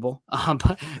unbelievable.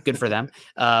 But good for them.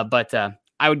 But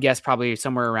I would guess probably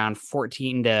somewhere around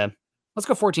 14 to, let's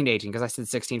go 14 to 18. Cause I said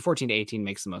 16, 14 to 18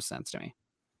 makes the most sense to me.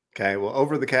 Okay. Well,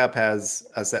 Over the Cap has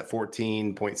us at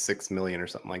 14.6 million or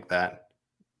something like that.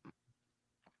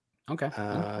 Okay.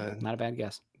 Not a bad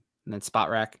guess. And then Spot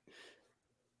Rack.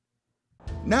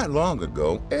 Not long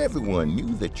ago, everyone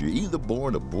knew that you're either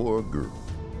born a boy or a girl.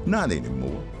 Not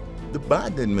anymore. The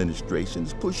Biden administration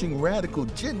is pushing radical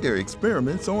gender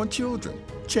experiments on children,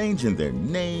 changing their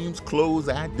names, clothes,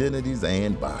 identities,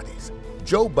 and bodies.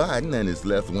 Joe Biden and his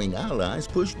left-wing allies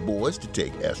push boys to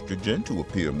take estrogen to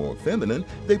appear more feminine.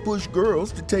 They push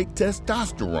girls to take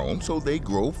testosterone so they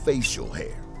grow facial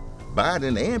hair.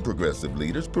 Biden and progressive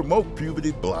leaders promote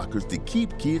puberty blockers to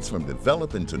keep kids from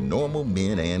developing to normal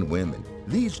men and women.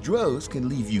 These drugs can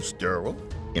leave you sterile,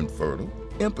 infertile,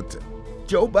 impotent.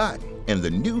 Joe Biden and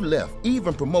the new left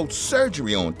even promote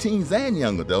surgery on teens and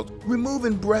young adults,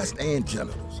 removing breast and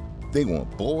genitals. They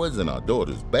want boys in our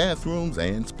daughters' bathrooms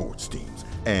and sports teams.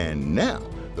 And now,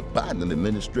 the Biden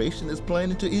administration is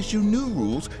planning to issue new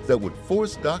rules that would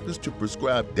force doctors to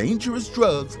prescribe dangerous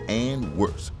drugs and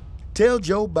worse. Tell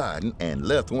Joe Biden and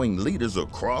left-wing leaders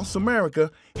across America,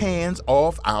 hands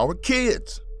off our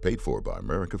kids. Paid for by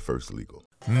America First Legal.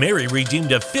 Mary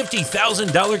redeemed a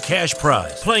 $50,000 cash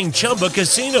prize playing Chumba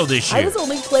Casino this year. I was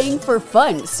only playing for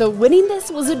fun, so winning this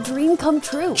was a dream come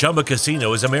true. Chumba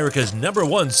Casino is America's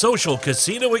 #1 social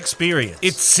casino experience.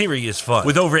 It's serious fun.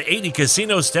 With over 80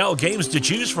 casino-style games to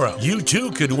choose from, you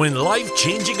too could win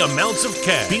life-changing amounts of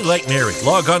cash. Be like Mary.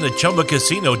 Log on to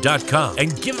ChumbaCasino.com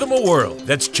and give them a whirl.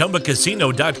 That's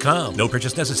ChumbaCasino.com. No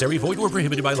purchase necessary. Void or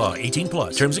prohibited by law.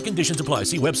 18+. Terms and conditions apply.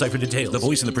 See website for details. The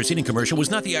voice in the preceding commercial was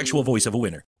not the actual voice of a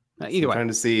winner. Either way. I'm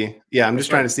just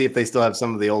trying to see if they still have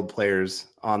some of the old players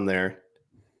on there.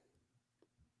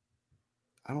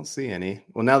 I don't see any.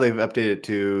 Well, now they've updated it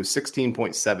to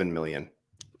 16.7 million.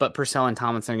 But Purcell and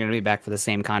Tomlinson are going to be back for the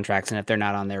same contracts. And if they're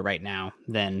not on there right now,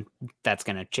 then that's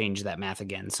going to change that math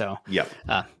again. So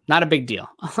not a big deal.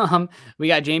 We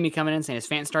got Jamie coming in saying, is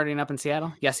Fant starting up in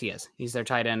Seattle? Yes, he is. He's their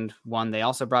tight end one. They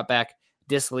also brought back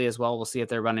Disley as well. We'll see if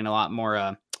they're running a lot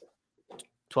more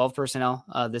 12 personnel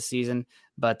this season,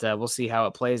 but we'll see how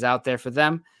it plays out there for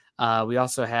them. We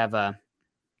also have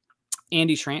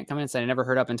Andy Schrant coming in and said, I never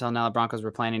heard up until now the Broncos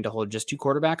were planning to hold just 2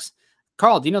 quarterbacks.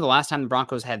 Carl, do you know the last time the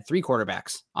Broncos had 3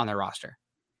 quarterbacks on their roster?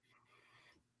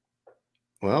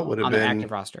 Well, would have on been their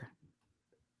active roster.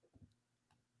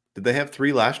 Did they have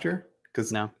 3 last year?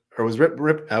 No. Or was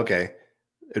Rip? Okay.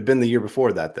 It'd been the year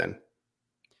before that then.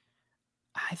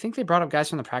 I think they brought up guys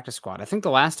from the practice squad. I think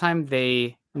the last time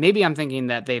maybe I'm thinking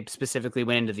that they specifically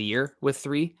went into the year with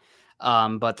 3.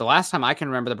 But the last time I can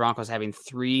remember the Broncos having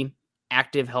 3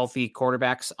 active, healthy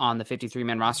quarterbacks on the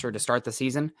 53-man roster to start the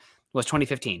season was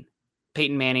 2015.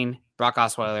 Peyton Manning, Brock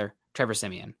Osweiler, Trevor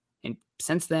Siemian. And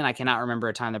since then, I cannot remember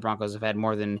a time the Broncos have had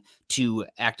more than 2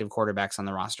 active quarterbacks on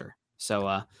the roster.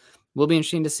 So will be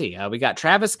interesting to see. We got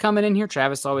Travis coming in here.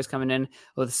 Travis always coming in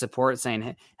with support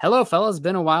saying, hello, fellas.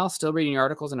 Been a while. Still reading your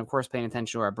articles and, of course, paying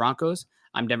attention to our Broncos.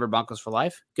 I'm Denver Broncos for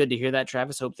life. Good to hear that,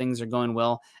 Travis. Hope things are going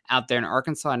well out there in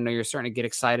Arkansas. I know you're starting to get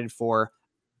excited for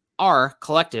our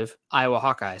collective Iowa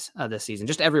Hawkeyes this season.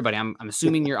 Just everybody. I'm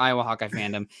assuming your Iowa Hawkeye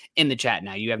fandom in the chat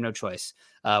now. You have no choice.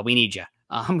 We need you.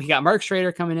 We got Mark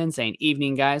Schrader coming in saying,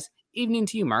 evening, guys. Evening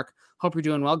to you, Mark. Hope you're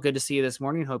doing well. Good to see you this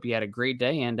morning. Hope you had a great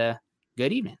day and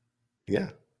good evening. Yeah.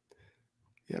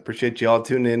 Yeah. Appreciate you all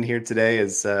tuning in here today.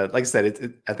 As like I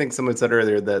said, I think someone said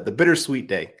earlier, the bittersweet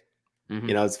day. Mm-hmm.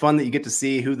 You know, it's fun that you get to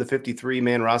see who the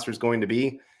 53-man roster is going to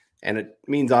be. And it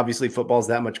means obviously football's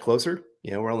that much closer.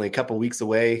 You know, we're only a couple weeks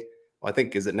away. Well, I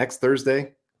think, is it next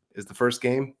Thursday is the first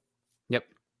game? Yep.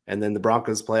 And then the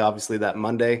Broncos play obviously that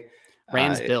Monday.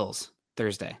 Bills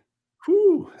Thursday.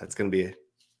 Whew, that's going to be a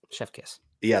chef kiss.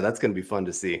 Yeah, that's going to be fun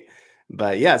to see.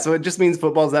 But yeah, so it just means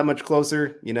football's that much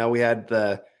closer. You know, we had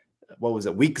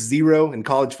week 0 in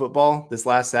college football this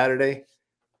last Saturday,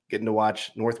 getting to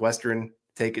watch Northwestern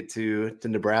take it to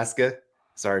Nebraska.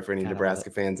 Sorry for any Nebraska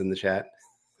fans in the chat.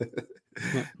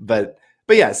 But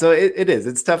yeah, so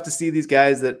it's tough to see these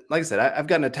guys that, like I said, I've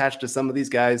gotten attached to some of these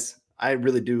guys. I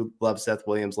really do love Seth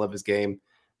Williams, love his game.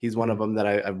 He's one of them that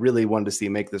I really wanted to see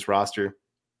make this roster.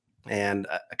 And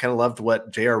I kind of loved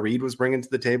what J.R. Reed was bringing to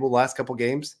the table the last couple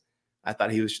games. I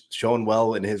thought he was showing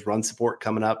well in his run support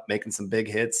coming up, making some big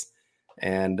hits.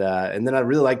 And then I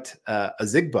really liked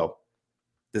Ozigbo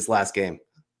this last game.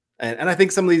 And I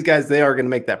think some of these guys, they are going to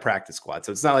make that practice squad.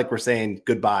 So it's not like we're saying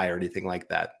goodbye or anything like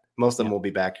that. Most of them will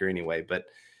be back here anyway. But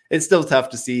it's still tough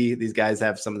to see these guys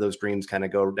have some of those dreams kind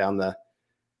of go down the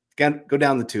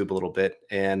tube a little bit.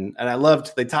 And I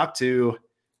loved, they talked to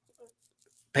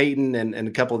Peyton and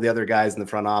a couple of the other guys in the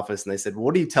front office, and they said, well,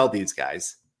 what do you tell these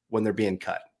guys when they're being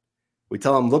cut? We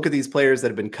tell them, look at these players that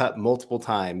have been cut multiple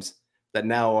times that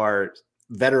now are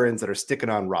veterans that are sticking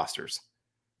on rosters.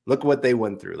 Look what they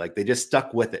went through. Like, they just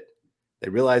stuck with it. They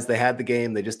realized they had the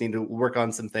game. They just need to work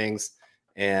on some things.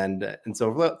 And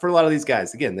so for a lot of these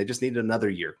guys, again, they just needed another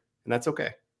year, and that's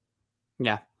okay.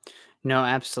 Yeah, no,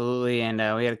 absolutely. And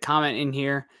we had a comment in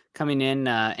here coming in.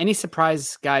 Any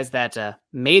surprise guys that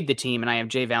made the team? And I have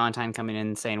Jay Valentine coming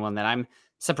in saying one that I'm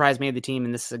surprised made the team.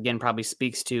 And this again probably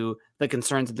speaks to the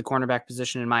concerns of the cornerback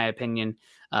position, in my opinion.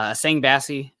 Sang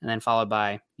Bassey, and then followed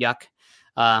by Yuck.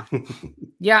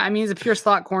 Yeah, I mean, he's a pure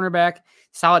slot cornerback,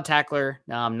 solid tackler,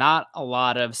 not a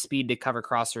lot of speed to cover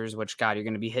crossers, which, God, you're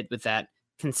going to be hit with that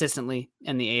consistently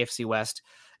in the AFC West,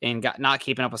 and not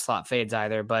keeping up with slot fades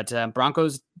either. But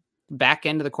Broncos back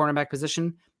end of the cornerback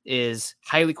position is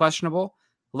highly questionable.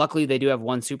 Luckily, they do have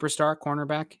one superstar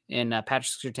cornerback in Patrick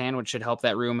Surtain, which should help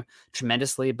that room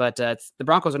tremendously. But the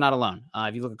Broncos are not alone.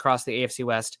 If you look across the AFC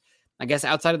West, I guess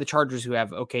outside of the Chargers, who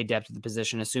have okay depth at the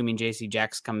position, assuming J.C.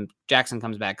 Jackson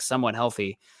comes back somewhat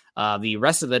healthy, the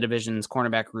rest of the division's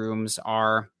cornerback rooms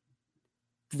are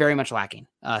very much lacking,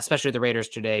 especially the Raiders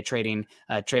today trading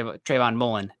Trayvon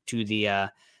Mullen to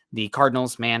the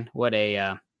Cardinals. Man, what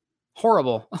a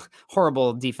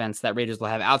horrible defense that Raiders will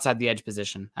have outside the edge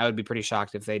position. I would be pretty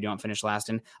shocked if they don't finish last.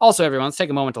 And also, everyone, let's take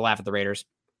a moment to laugh at the Raiders.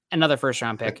 Another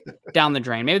first-round pick down the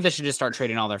drain. Maybe they should just start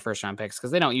trading all their first-round picks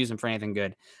because they don't use them for anything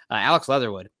good. Alex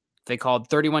Leatherwood, they called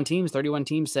 31 teams. 31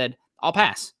 teams said, I'll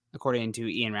pass, according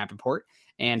to Ian Rappaport.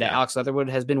 And Alex Leatherwood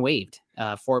has been waived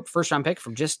for first-round pick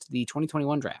from just the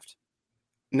 2021 draft.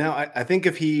 Now, I think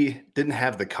if he didn't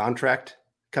have the contract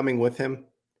coming with him,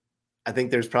 I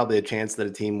think there's probably a chance that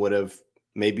a team would have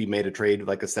maybe made a trade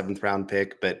like a 7th-round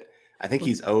pick. But I think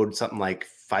he's owed something like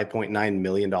 $5.9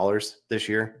 million this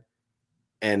year.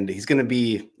 And he's going to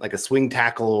be like a swing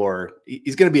tackle, or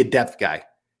he's going to be a depth guy.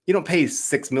 You don't pay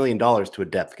 $6 million to a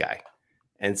depth guy.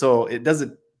 And so it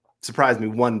doesn't surprise me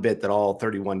one bit that all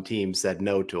 31 teams said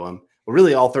no to him. Well,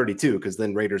 really all 32, because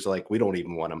then Raiders are like, we don't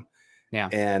even want him. Yeah.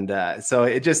 And so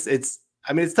it's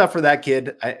tough for that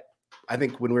kid. I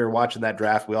think when we were watching that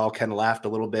draft, we all kind of laughed a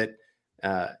little bit.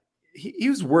 He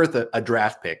was worth a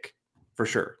draft pick for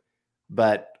sure.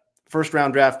 But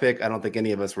first-round draft pick, I don't think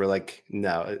any of us were like,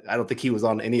 no, I don't think he was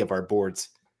on any of our boards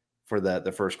for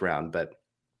the first round. But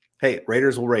hey,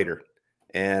 Raiders will Raider.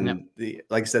 And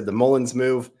like I said, the Mullins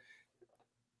move,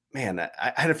 man,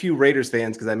 I had a few Raiders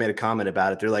fans because I made a comment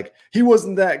about it. They're like, he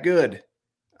wasn't that good.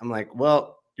 I'm like,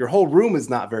 well, your whole room is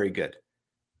not very good.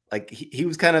 Like he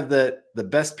was kind of the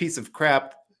best piece of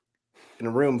crap in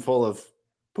a room full of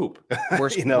poop.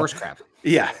 Worst crap.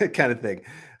 Yeah, kind of thing.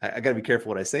 I got to be careful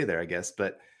what I say there, I guess.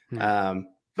 But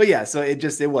yeah, so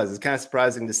it's kind of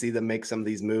surprising to see them make some of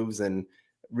these moves and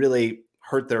really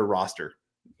hurt their roster.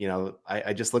 You know,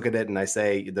 I just look at it and I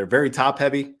say they're very top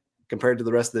heavy compared to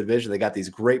the rest of the division. They got these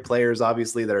great players,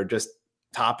 obviously, that are just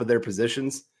top of their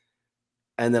positions.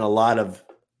 And then a lot of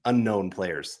unknown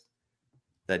players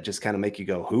that just kind of make you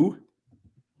go, who?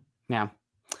 Yeah,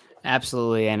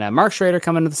 absolutely. And Mark Schrader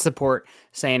coming to the support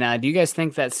saying, do you guys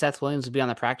think that Seth Williams will be on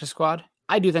the practice squad?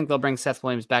 I do think they'll bring Seth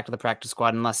Williams back to the practice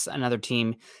squad unless another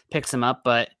team picks him up.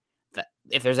 But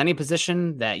if there's any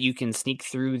position that you can sneak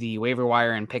through the waiver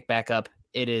wire and pick back up,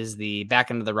 it is the back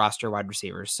end of the roster wide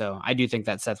receivers. So I do think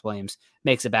that Seth Williams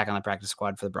makes it back on the practice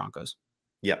squad for the Broncos.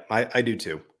 Yep, I do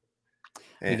too.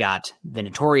 We got the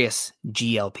notorious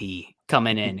GLP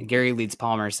coming in. Gary Leeds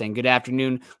Palmer saying, good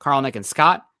afternoon, Carl, Nick, and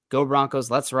Scott. Go Broncos.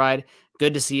 Let's ride.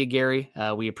 Good to see you, Gary.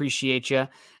 We appreciate you.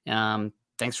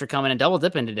 Thanks for coming and double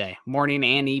dipping today, morning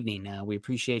and evening. We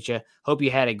appreciate you. Hope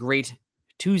you had a great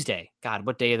Tuesday. God,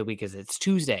 what day of the week is it? It's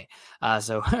Tuesday.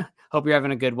 So hope you're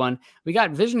having a good one. We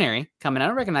got Visionary coming. I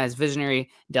don't recognize Visionary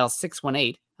Del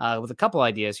 618 with a couple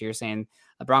ideas here saying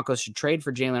the Broncos should trade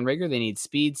for Jalen Reagor. They need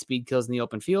speed. Speed kills in the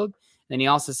open field. Then he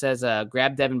also says,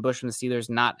 grab Devin Bush from the Steelers.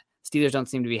 Steelers don't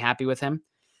seem to be happy with him.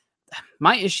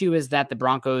 My issue is that the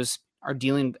Broncos are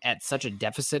dealing at such a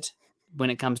deficit when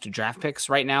it comes to draft picks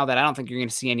right now that I don't think you're going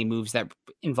to see any moves that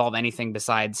involve anything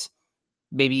besides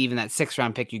maybe even that 6th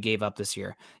round pick you gave up this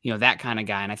year, that kind of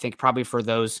guy. And I think probably for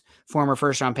those former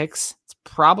 1st round picks, it's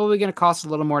probably going to cost a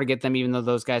little more to get them, even though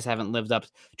those guys haven't lived up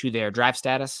to their draft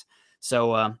status.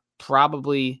 So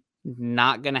probably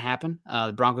not going to happen.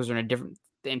 The Broncos are in a different,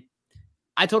 and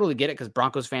I totally get it because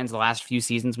Broncos fans, the last few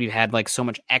seasons, we've had like so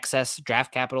much excess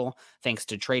draft capital thanks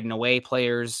to trading away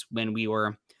players when we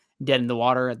were dead in the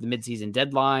water at the midseason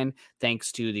deadline,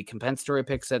 thanks to the compensatory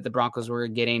picks that the Broncos were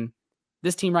getting.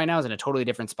 This team right now is in a totally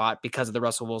different spot because of the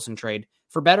Russell Wilson trade,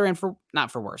 for better and for not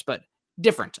for worse, but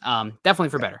different. Definitely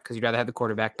for better because you'd rather have the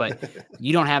quarterback, but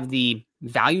you don't have the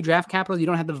value draft capital. You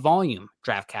don't have the volume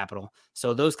draft capital.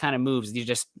 So those kind of moves,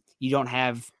 you don't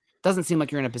have, doesn't seem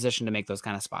like you're in a position to make those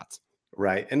kind of spots.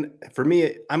 Right. And for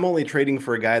me, I'm only trading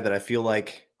for a guy that I feel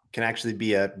like can actually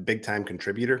be a big time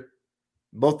contributor.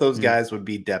 Both those guys would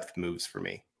be depth moves for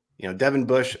me. Devin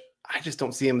Bush, I just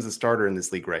don't see him as a starter in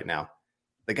this league right now.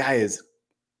 The guy is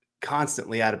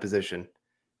constantly out of position.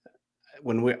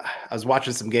 I was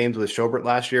watching some games with Schobert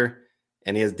last year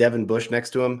and he has Devin Bush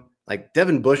next to him. Like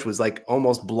Devin Bush was like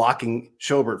almost blocking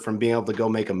Schobert from being able to go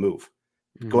make a move,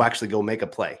 go make a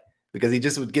play, because he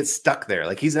just would get stuck there.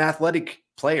 Like he's an athletic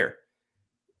player,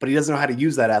 but he doesn't know how to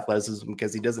use that athleticism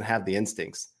because he doesn't have the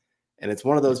instincts. And it's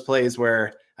one of those plays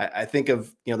where I think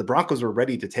of, the Broncos were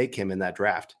ready to take him in that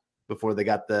draft before they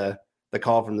got the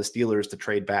call from the Steelers to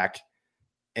trade back.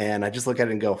 And I just look at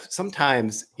it and go,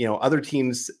 sometimes, other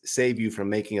teams save you from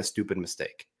making a stupid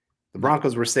mistake. The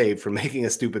Broncos were saved from making a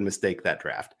stupid mistake that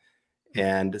draft.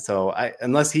 And so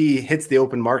unless he hits the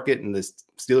open market and the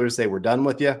Steelers say, we're done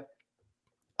with you,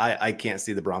 I can't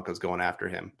see the Broncos going after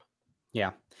him.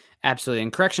 Yeah, absolutely.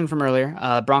 And correction from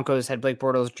earlier, Broncos had Blake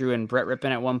Bortles, Drew, and Brett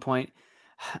Rippon at one point.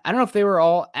 I don't know if they were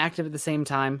all active at the same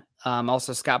time.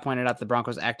 Also, Scott pointed out the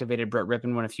Broncos activated Brett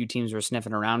Rippon when a few teams were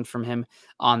sniffing around from him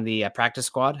on the practice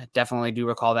squad. Definitely do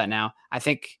recall that now. I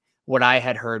think what I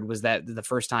had heard was that the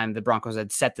first time the Broncos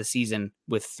had set the season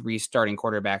with 3 starting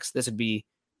quarterbacks,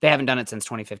 they haven't done it since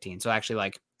 2015. So actually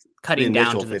like cutting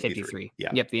down to the 53.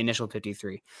 Yeah. Yep, the initial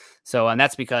 53. So, and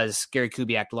that's because Gary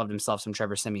Kubiak loved himself some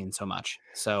Trevor Siemian so much.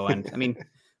 So, and I mean,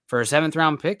 for a 7th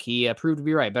round pick, he proved to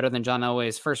be right. Better than John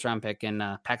Elway's 1st round pick in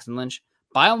Paxton Lynch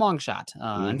by a long shot,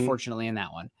 unfortunately, in that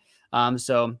one.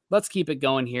 So let's keep it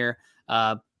going here.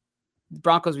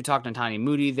 Broncos, we talked on Tony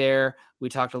Moody there. We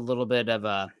talked a little bit of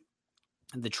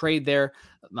the trade there.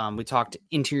 We talked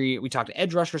interior. We talked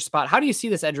edge rusher spot. How do you see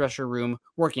this edge rusher room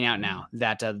working out now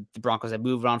that the Broncos have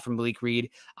moved on from Malik Reed?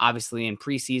 Obviously, in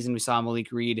preseason, we saw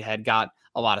Malik Reed had got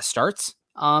a lot of starts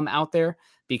out there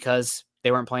because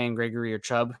they weren't playing Gregory or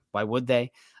Chubb. Why would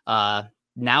they?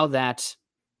 Now that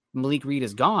Malik Reed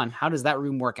is gone, how does that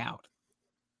room work out?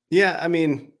 Yeah, I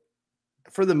mean,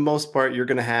 for the most part, you're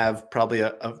going to have probably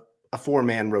a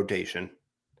 4-man rotation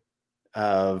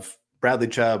of Bradley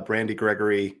Chubb, Randy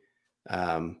Gregory,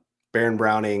 Baron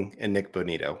Browning, and Nick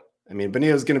Bonito. I mean,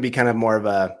 Bonito is going to be kind of more of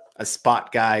a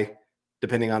spot guy,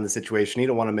 depending on the situation. You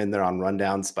don't want him in there on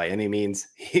rundowns by any means.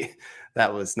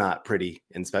 That was not pretty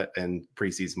in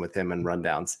preseason with him and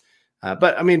rundowns.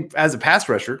 But I mean, as a pass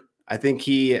rusher, I think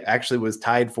he actually was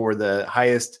tied for the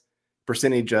highest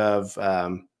percentage of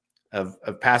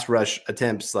pass rush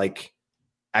attempts, like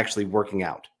actually working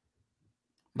out,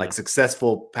 like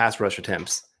successful pass rush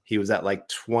attempts. He was at like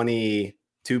 22%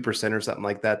 or something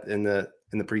like that in the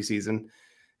preseason.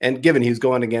 And given he was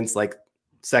going against like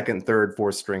 2nd, 3rd,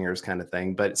 4th stringers kind of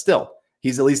thing, but still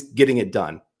he's at least getting it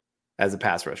done as a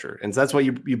pass rusher. And so that's what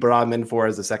you brought him in for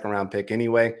as a 2nd round pick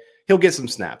anyway. He'll get some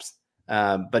snaps.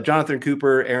 But Jonathan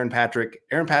Cooper, Aaron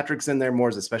Patrick's in there more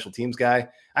as a special teams guy.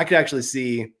 I could actually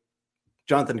see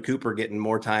Jonathan Cooper getting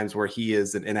more times where he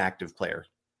is an inactive player,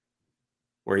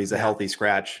 where he's a healthy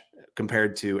scratch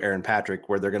compared to Aaron Patrick,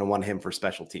 where they're going to want him for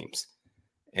special teams.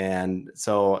 And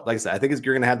so, like I said, I think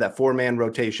you're going to have that 4-man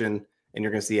rotation, and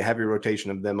you're going to see a heavy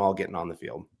rotation of them all getting on the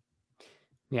field.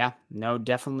 Yeah, no,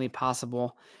 definitely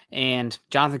possible. And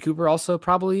Jonathan Cooper also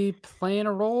probably playing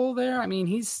a role there. I mean,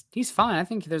 he's fine. I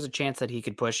think there's a chance that he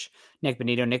could push Nick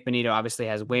Bonito. Nick Bonito obviously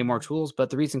has way more tools, but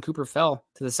the reason Cooper fell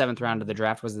to the 7th round of the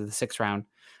draft was the 6th round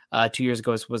 2 years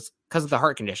ago was because of the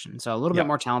heart condition. So a little bit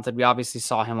more talented. We obviously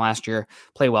saw him last year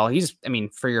play well.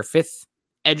 For your 5th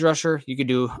edge rusher, you could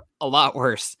do a lot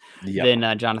worse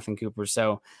than Jonathan Cooper.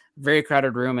 So very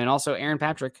crowded room. And also Aaron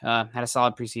Patrick had a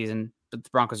solid preseason, but the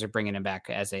Broncos are bringing him back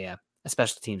as a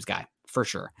special teams guy for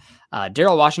sure.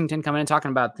 Daryl Washington coming in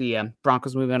talking about the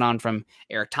Broncos moving on from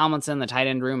Eric Tomlinson, the tight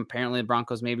end room. Apparently the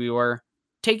Broncos maybe were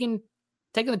taking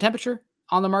the temperature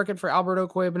on the market for Alberto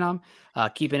Okoye-Benam,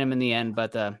 keeping him in the end.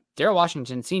 But Daryl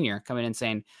Washington Sr. coming in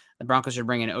saying the Broncos are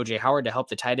bringing O.J. Howard to help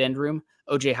the tight end room.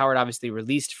 O.J. Howard obviously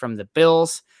released from the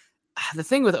Bills. The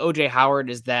thing with O.J. Howard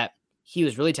is that he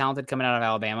was really talented coming out of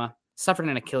Alabama, suffered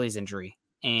an Achilles injury,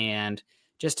 and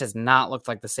just has not looked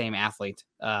like the same athlete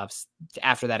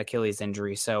after that Achilles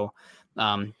injury. So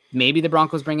maybe the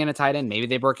Broncos bring in a tight end, maybe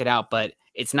they work it out, but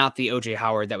it's not the O.J.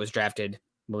 Howard that was drafted,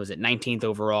 19th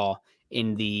overall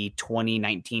in the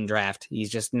 2019 draft.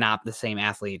 He's just not the same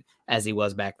athlete as he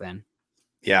was back then.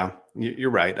 Yeah,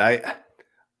 you're right.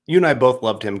 You and I both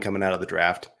loved him coming out of the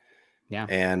draft. Yeah.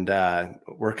 And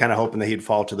we're kind of hoping that he'd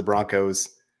fall to the Broncos,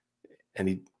 and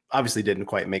he obviously didn't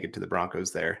quite make it to the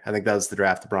Broncos there. I think that was the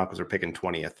draft. The Broncos were picking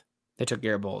 20th. They took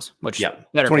Garrett Bowles, which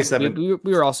 27.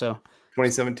 We were also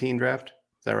 2017 draft.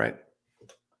 Is that right?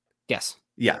 Yes.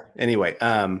 Yeah. Anyway,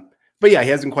 but yeah,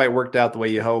 he hasn't quite worked out the way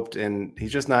you hoped, and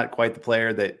he's just not quite the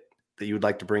player that you would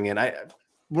like to bring in.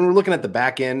 When we're looking at the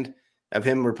back end of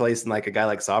him replacing like a guy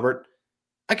like Saubert,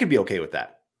 I could be okay with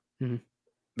that. Mm-hmm.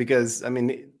 Because I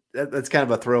mean, that's kind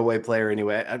of a throwaway player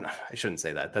anyway. I shouldn't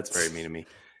say that. That's very mean of me.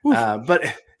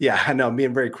 But yeah, I know I'm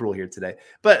being very cruel here today.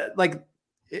 But like,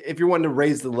 if you're wanting to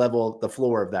raise the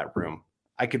floor of that room,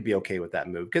 I could be okay with that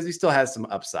move because he still has some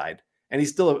upside, and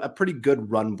he's still a pretty good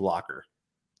run blocker.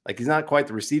 Like, he's not quite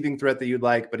the receiving threat that you'd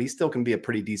like, but he still can be a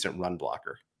pretty decent run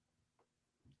blocker.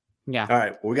 Yeah. All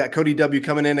right. Well, we got Cody W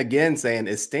coming in again saying,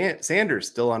 is Sanders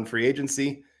still on free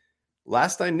agency?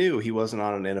 Last I knew, he wasn't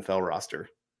on an NFL roster.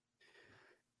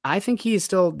 I think he's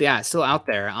still out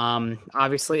there.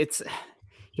 Obviously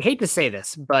you hate to say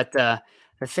this, but the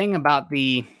thing about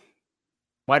the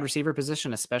wide receiver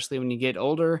position, especially when you get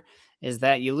older, is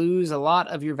that you lose a lot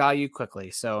of your value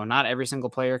quickly. So not every single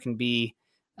player can be,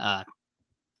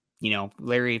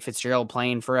 Larry Fitzgerald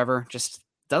playing forever. Just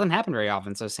doesn't happen very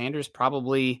often. So Sanders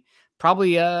probably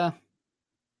done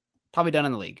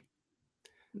in the league.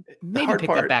 Maybe pick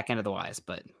that back into the wise,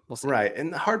 but we'll see. Right.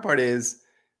 And the hard part is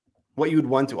what you would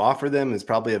want to offer them is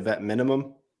probably a vet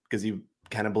minimum because you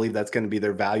kind of believe that's going to be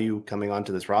their value coming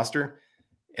onto this roster.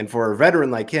 And for a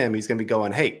veteran like him, he's going to be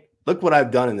going, hey, look what I've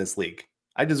done in this league.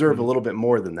 I deserve a little bit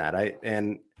more than that.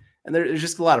 And there's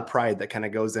just a lot of pride that kind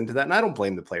of goes into that. And I don't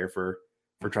blame the player for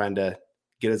trying to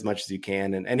get as much as you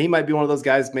can. And he might be one of those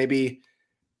guys, maybe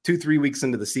 2-3 weeks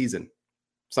into the season,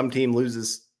 some team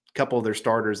loses a couple of their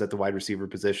starters at the wide receiver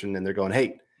position, and they're going,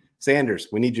 hey, Sanders,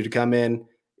 we need you to come in.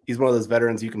 He's one of those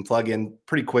veterans you can plug in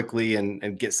pretty quickly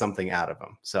and get something out of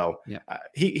him. So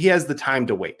he has the time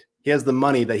to wait. He has the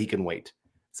money that he can wait.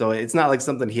 So it's not like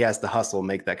something he has to hustle and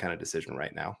make that kind of decision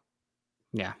right now.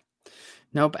 Yeah.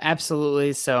 Nope,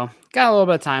 absolutely. So got a little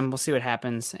bit of time. We'll see what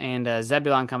happens. And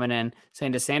Zebulon coming in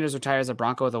saying, does Sanders retire as a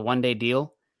Bronco with a one-day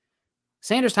deal?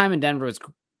 Sanders' time in Denver was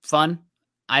fun.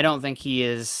 I don't think he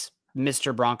is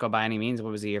Mr. Bronco by any means.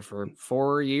 What was he here for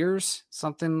 4 years?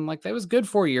 Something like that. It was good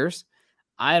 4 years.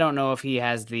 I don't know if he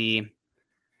has the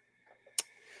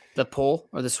pull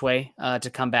or the sway to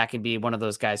come back and be one of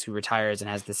those guys who retires and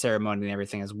has the ceremony and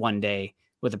everything as one day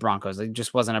with the Broncos. He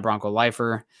just wasn't a Bronco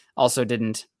lifer. Also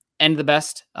didn't end the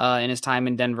best in his time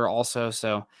in Denver also.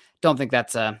 So don't think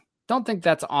that's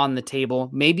on the table.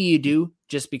 Maybe you do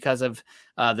just because of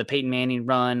the Peyton Manning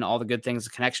run, all the good things,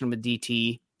 the connection with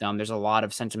DT. There's a lot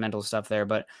of sentimental stuff there,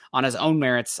 but on his own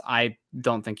merits, I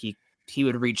don't think he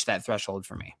would reach that threshold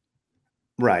for me.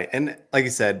 Right. And like I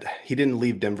said, he didn't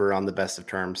leave Denver on the best of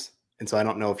terms. And so I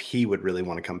don't know if he would really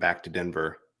want to come back to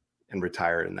Denver and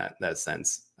retire in that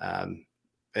sense.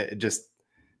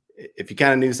 If you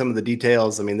kind of knew some of the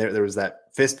details, I mean, there was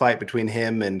that fist fight between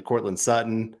him and Cortland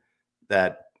Sutton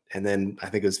and then I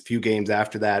think it was a few games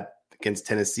after that against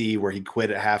Tennessee where he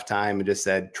quit at halftime and just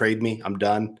said, trade me, I'm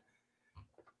done.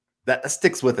 That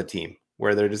sticks with a team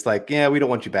where they're just like, yeah, we don't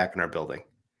want you back in our building.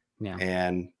 Yeah.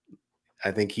 And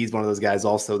I think he's one of those guys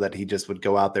also that he just would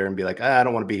go out there and be like, I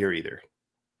don't want to be here either.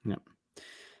 No.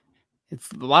 It's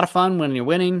a lot of fun when you're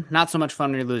winning, not so much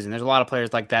fun when you're losing. There's a lot of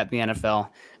players like that in the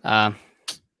NFL.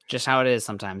 Just how it is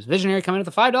sometimes. Visionary coming at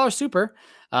the $5 super.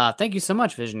 Thank you so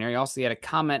much, Visionary. Also, you had a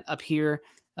comment up here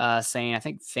saying, I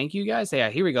think, thank you guys. Yeah,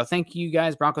 here we go. Thank you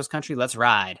guys, Broncos country. Let's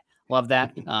ride. Love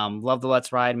that. Love the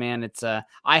let's ride, man. It's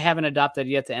I haven't adopted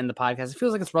yet to end the podcast. It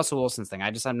feels like it's Russell Wilson's thing.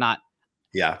 I'm not.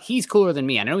 Yeah, he's cooler than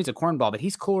me. I know he's a cornball, but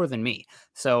he's cooler than me.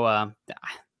 So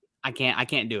I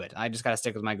can't do it. I just got to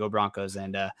stick with my Go Broncos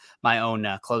and my own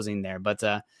closing there. But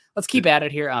let's keep at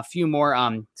it here. A few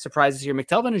more surprises here.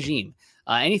 McTelvin Agim.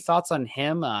 Any thoughts on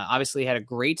him? Obviously had a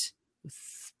great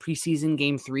preseason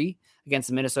game 3 against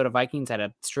the Minnesota Vikings. Had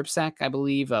a strip sack, I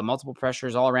believe, multiple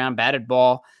pressures all around, batted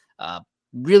ball,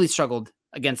 really struggled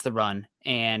against the run,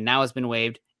 and now has been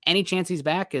waived. Any chance he's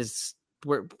back? Is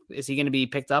he going to be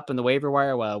picked up in the waiver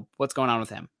wire? Well, what's going on with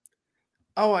him?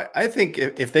 Oh, I think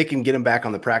if they can get him back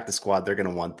on the practice squad, they're going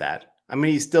to want that. I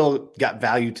mean, he's still got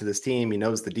value to this team. He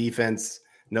knows the defense,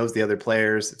 knows the other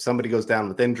players. If somebody goes down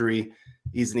with injury,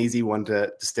 he's an easy one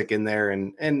to stick in there.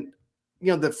 And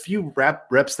you know, the few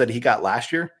reps that he got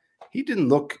last year, he didn't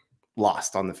look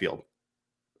lost on the field.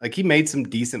 Like, he made some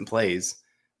decent plays.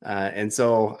 And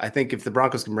so I think if the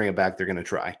Broncos can bring it back, they're going to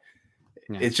try.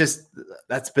 Yeah. It's just,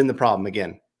 that's been the problem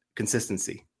again,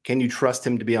 consistency. Can you trust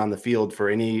him to be on the field for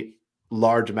any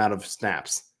large amount of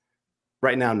snaps?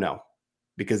 Right now, no,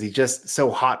 because he's just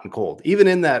so hot and cold. Even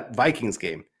in that Vikings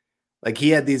game, like, he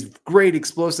had these great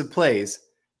explosive plays,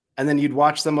 and then you'd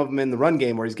watch some of them in the run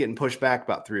game where he's getting pushed back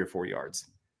about 3 or 4 yards.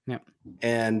 Yeah.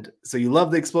 And so you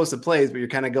love the explosive plays, but you're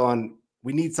kind of going,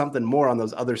 we need something more on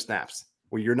those other snaps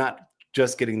where you're not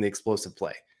just getting the explosive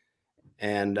play.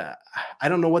 And I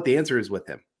don't know what the answer is with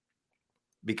him,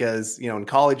 because, you know, in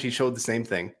college, he showed the same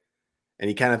thing. And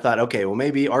he kind of thought, okay, well,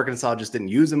 maybe Arkansas just didn't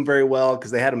use him very well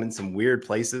because they had him in some weird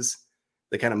places.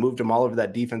 They kind of moved him all over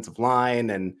that defensive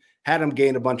line and had him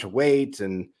gain a bunch of weight.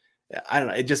 And I don't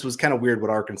know, it just was kind of weird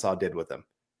what Arkansas did with him.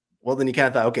 Well, then you kind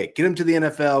of thought, okay, get him to the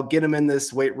NFL, get him in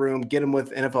this weight room, get him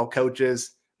with NFL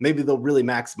coaches. Maybe they'll really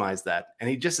maximize that. And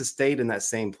he just has stayed in that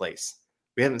same place.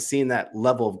 We haven't seen that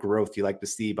level of growth you like to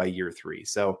see by year 3.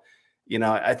 So, you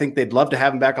know, I think they'd love to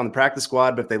have him back on the practice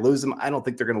squad, but if they lose him, I don't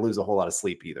think they're going to lose a whole lot of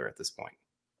sleep either at this point.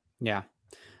 Yeah.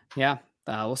 Yeah.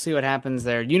 We'll see what happens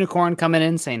there. Unicorn coming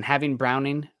in saying having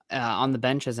Browning on the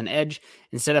bench as an edge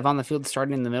instead of on the field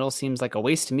starting in the middle seems like a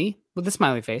waste to me, with a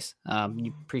smiley face.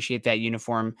 You appreciate that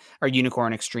unicorn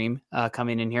extreme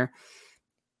coming in here.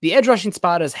 The edge rushing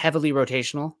spot is heavily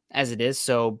rotational as it is.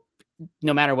 So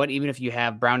no matter what, even if you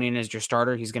have Browning as your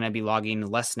starter, he's going to be logging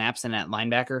less snaps than that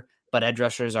linebacker, but edge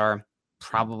rushers are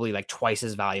probably like twice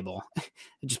as valuable.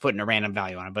 Just putting a random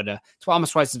value on it, but it's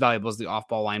almost twice as valuable as the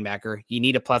off-ball linebacker. You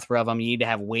need a plethora of them. You need to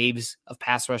have waves of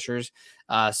pass rushers.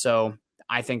 So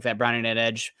I think that Browning at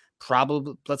edge,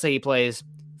 probably, let's say he plays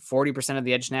 40% of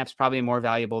the edge snaps, probably more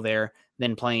valuable there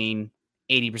than playing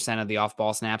 80% of the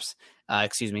off-ball snaps.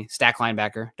 Stack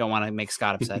linebacker. Don't want to make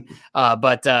Scott upset.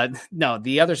 No,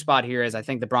 the other spot here is I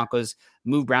think the Broncos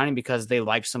moved Browning because they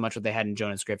liked so much what they had in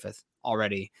Jonas Griffith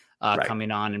already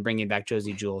coming on and bringing back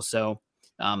Josie Jewell. So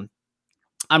I'm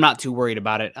not too worried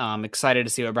about it. I'm excited to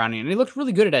see what Browning, and he looked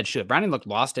really good at edge too. If Browning looked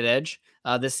lost at edge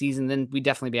this season, then we'd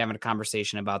definitely be having a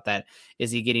conversation about that.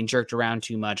 Is he getting jerked around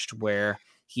too much to where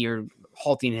you're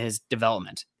halting his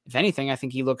development? If anything, I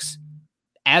think he looks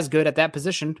as good at that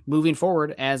position moving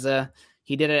forward as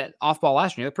he did it off ball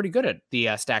last year. They're pretty good at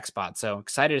the stack spot. So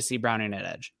excited to see Browning at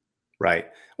edge. Right.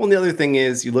 Well, and the other thing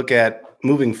is you look at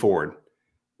moving forward,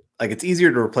 like, it's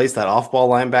easier to replace that off ball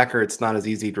linebacker. It's not as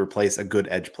easy to replace a good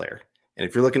edge player. And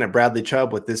if you're looking at Bradley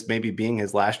Chubb with this maybe being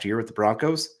his last year with the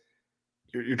Broncos,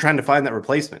 you're trying to find that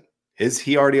replacement. Is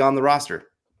he already on the roster?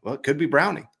 Well, it could be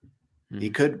Browning. He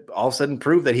could all of a sudden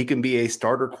prove that he can be a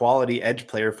starter quality edge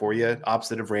player for you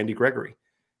opposite of Randy Gregory.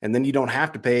 And then you don't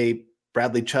have to pay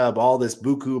Bradley Chubb all this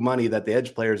buku money that the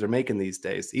edge players are making these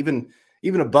days. Even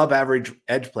above average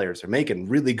edge players are making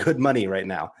really good money right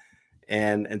now.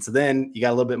 And so then you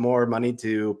got a little bit more money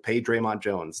to pay Draymond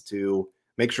Jones, to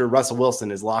make sure Russell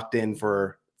Wilson is locked in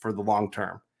for the long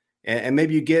term. And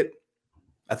maybe you get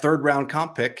a 3rd round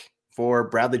comp pick for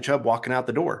Bradley Chubb walking out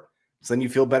the door. So then you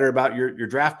feel better about your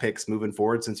draft picks moving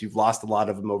forward, since you've lost a lot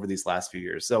of them over these last few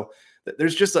years. So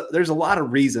there's a lot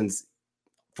of reasons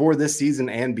for this season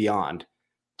and beyond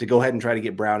to go ahead and try to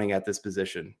get Browning at this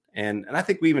position. And I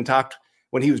think we even talked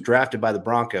when he was drafted by the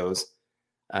Broncos.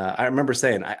 I remember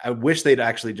saying, I wish they'd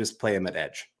actually just play him at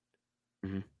edge.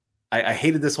 Mm-hmm. I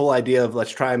hated this whole idea of let's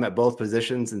try him at both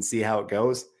positions and see how it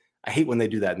goes. I hate when they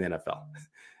do that in the NFL,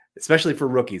 especially for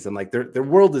rookies. I'm like, their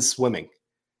world is swimming.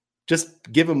 Just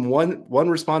give them one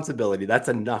responsibility. That's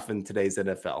enough in today's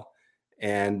NFL.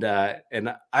 And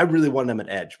I really wanted him at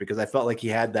edge because I felt like he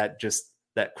had that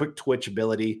quick twitch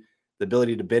ability, the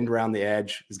ability to bend around the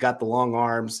edge. He's got the long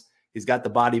arms. He's got the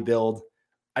body build.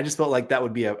 I just felt like that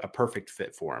would be a perfect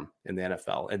fit for him in the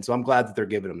NFL. And so I'm glad that they're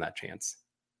giving him that chance.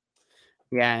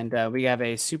 Yeah, and we have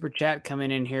a super chat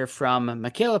coming in here from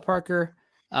Michaela Parker.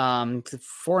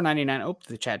 $4.99. Oh,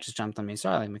 the chat just jumped on me.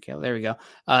 Sorry, Michaela. There we go.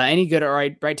 Any good or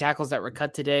right tackles that were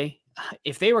cut today?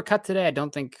 If they were cut today, I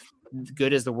don't think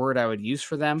good is the word I would use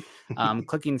for them.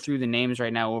 Clicking through the names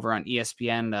right now over on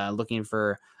ESPN, looking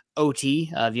for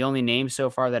OT. The only name so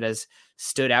far that has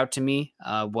stood out to me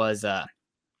was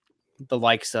the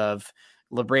likes of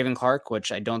LeBraven Clark,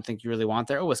 which I don't think you really want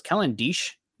there. Oh, was Kellen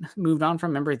Diesch moved on from?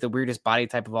 Remember, the weirdest body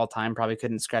type of all time, probably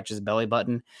couldn't scratch his belly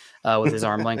button with his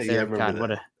arm length there.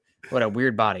 God, what a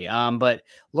weird body. But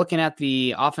looking at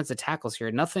the offensive tackles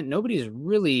here, nobody's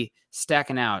really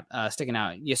sticking out.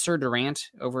 Yasir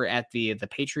Durant over at the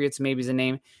Patriots, maybe is a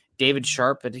name. David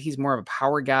Sharp, but he's more of a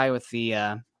power guy with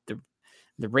the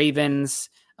Ravens.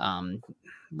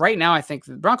 Right now, I think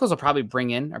the Broncos will probably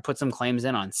bring in or put some claims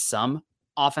in on some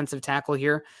offensive tackle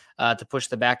here to push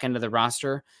the back end of the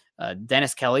roster.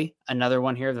 Dennis Kelly, another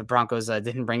one here. The Broncos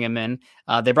didn't bring him in.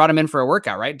 They brought him in for a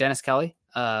workout, right? Dennis Kelly.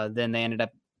 Then they ended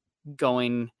up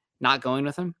not going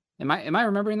with him. Am I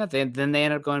remembering that? Then they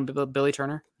ended up going with Billy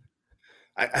Turner.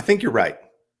 I think you're right.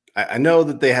 I know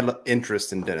that they had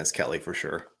interest in Dennis Kelly for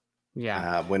sure.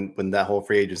 Yeah. When that whole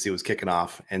free agency was kicking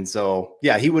off. And so,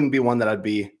 yeah, he wouldn't be one that I'd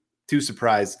be too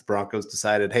surprised the Broncos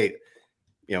decided, hey,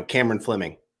 Cameron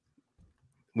Fleming,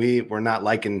 we're not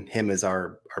liking him as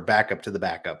our backup to the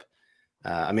backup.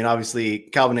 Obviously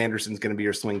Calvin Anderson's going to be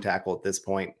your swing tackle at this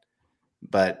point,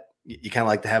 but you kind of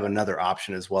like to have another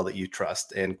option as well that you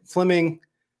trust. And Fleming,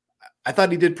 I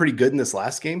thought he did pretty good in this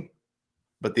last game,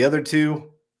 but the other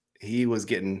two, he was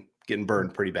getting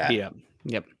burned pretty bad.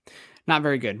 Yep. Not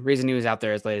very good. Reason he was out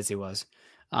there as late as he was.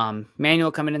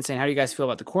 Manuel coming in saying, how do you guys feel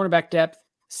about the cornerback depth?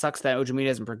 Sucks that Ojimita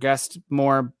hasn't progressed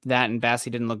more. That and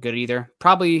Bassie didn't look good either.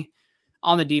 Probably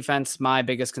on the defense, my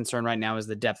biggest concern right now is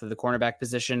the depth of the cornerback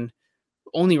position,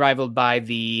 only rivaled by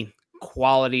the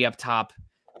quality up top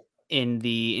in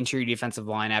the interior defensive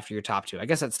line after your top two. I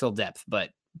guess that's still depth,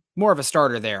 but more of a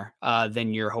starter there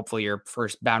than hopefully your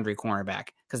first boundary cornerback,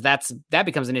 because that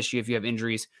becomes an issue if you have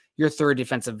injuries. Your third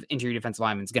interior defensive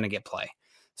lineman is going to get play.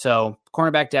 So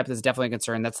cornerback depth is definitely a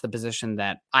concern. That's the position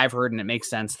that I've heard, and it makes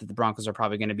sense that the Broncos are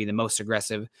probably going to be the most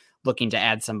aggressive, looking to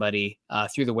add somebody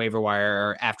through the waiver wire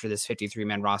or after this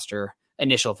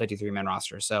initial 53-man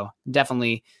roster. So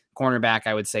definitely cornerback,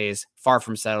 I would say, is far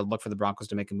from settled. Look for the Broncos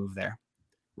to make a move there.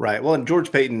 Right. Well, and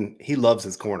George Paton, he loves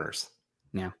his corners.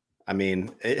 Yeah.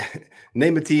 Name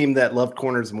a team that loved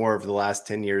corners more over the last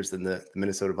 10 years than the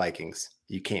Minnesota Vikings.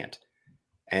 You can't.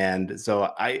 And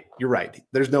so you're right.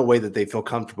 There's no way that they feel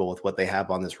comfortable with what they have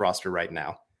on this roster right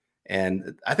now.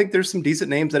 And I think there's some decent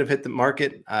names that have hit the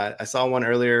market. I saw one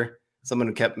earlier. Someone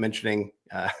who kept mentioning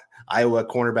Iowa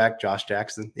cornerback Josh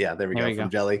Jackson. Yeah, there we go from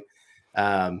Jelly.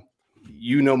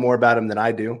 You know more about him than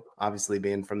I do, obviously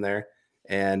being from there.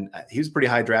 And he was a pretty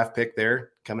high draft pick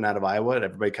there coming out of Iowa.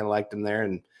 Everybody kind of liked him there.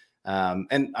 And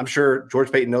I'm sure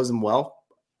George Paton knows him well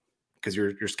because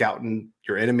you're scouting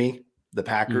your enemy, the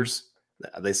Packers. Mm-hmm.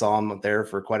 They saw him there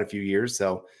for quite a few years.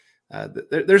 So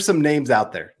there's some names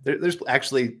out there. There's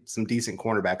actually some decent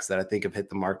cornerbacks that I think have hit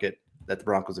the market that the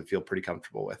Broncos would feel pretty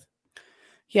comfortable with.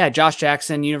 Yeah, Josh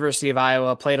Jackson, University of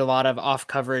Iowa, played a lot of off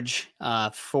coverage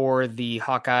for the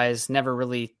Hawkeyes.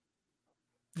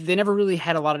 They never really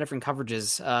had a lot of different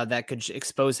coverages that could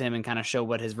expose him and kind of show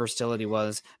what his versatility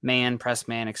was. Man, press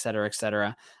man, et cetera, et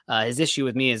cetera. His issue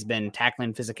with me has been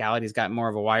tackling physicality. He's got more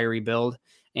of a wiry build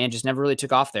and just never really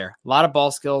took off there. A lot of ball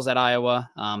skills at Iowa,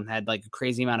 had like a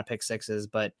crazy amount of pick sixes,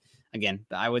 but again,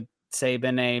 I would say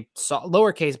been a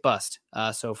lowercase bust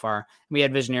so far. We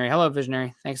had Visionary. Hello,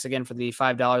 Visionary. Thanks again for the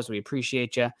 $5. We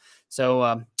appreciate you.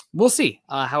 So we'll see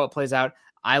how it plays out.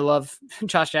 I love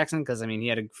Josh Jackson because, he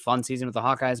had a fun season with the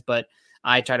Hawkeyes, but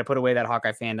I try to put away that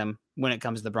Hawkeye fandom when it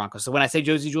comes to the Broncos. So when I say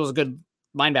Josie Jewell's a good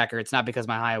linebacker, it's not because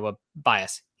my Iowa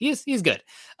bias. He's good.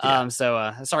 Yeah.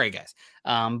 Sorry, guys.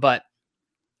 But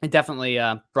definitely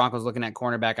Broncos looking at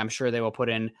cornerback. I'm sure they will put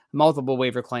in multiple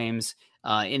waiver claims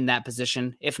in that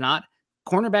position. If not,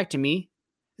 cornerback to me,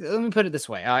 let me put it this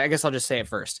way. I guess I'll just say it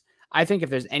first. I think if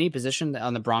there's any position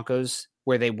on the Broncos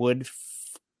where they would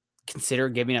consider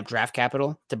giving up draft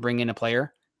capital to bring in a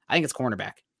player, I think it's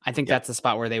cornerback. I think that's the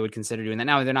spot where they would consider doing that.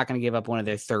 Now, they're not going to give up one of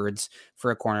their thirds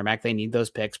for a cornerback. They need those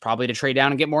picks probably to trade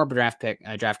down and get more draft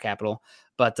capital.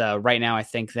 But right now, I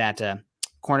think that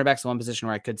cornerback's the one position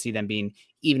where I could see them being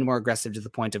even more aggressive to the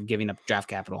point of giving up draft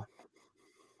capital.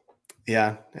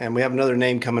 Yeah. And we have another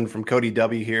name coming from Cody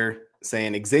W here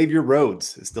saying Xavier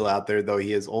Rhodes is still out there, though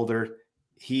he is older.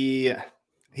 He's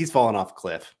fallen off a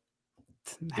cliff.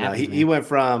 He went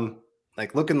from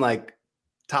like looking like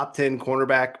top 10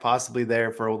 cornerback, possibly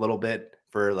there for a little bit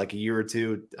for like a year or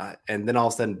two. And then all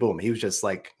of a sudden, boom, he was just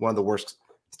like one of the worst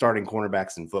starting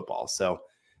cornerbacks in football. So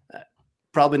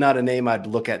probably not a name I'd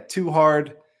look at too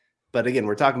hard. But again,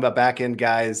 we're talking about back end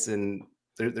guys, and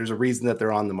there's a reason that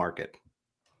they're on the market.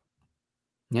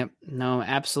 Yep. No,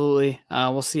 absolutely.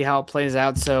 We'll see how it plays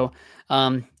out. So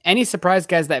any surprise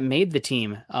guys that made the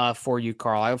team for you,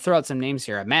 Carl? I'll throw out some names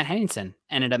here. Matt Henningsen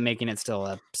ended up making it still.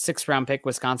 A 6th-round pick.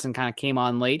 Wisconsin kind of came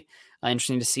on late.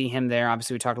 Interesting to see him there.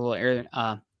 Obviously, we talked a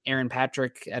little Aaron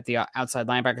Patrick at the outside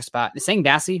linebacker spot. Sang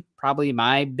Dassey, probably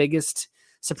my biggest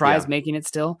surprise, making it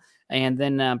still. And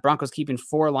then Broncos keeping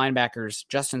 4 linebackers,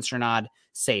 Justin Strnad,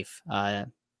 safe.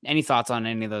 Any thoughts on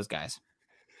any of those guys?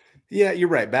 Yeah, you're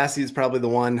right. Bassey is probably the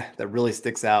one that really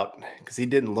sticks out because he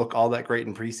didn't look all that great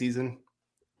in preseason,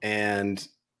 and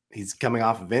he's coming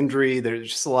off of injury. There's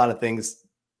just a lot of things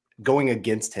going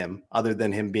against him other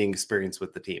than him being experienced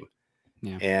with the team.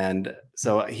 Yeah. And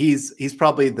so he's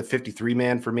probably the 53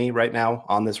 man for me right now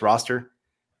on this roster.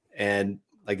 And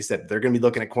like I said, they're going to be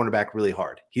looking at cornerback really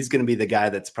hard. He's going to be the guy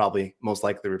that's probably most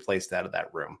likely replaced out of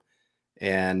that room.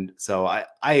 And so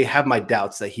I have my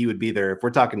doubts that he would be there. If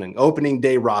we're talking an opening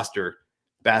day roster,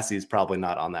 Bassey is probably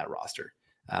not on that roster.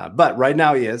 But right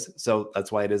now he is. So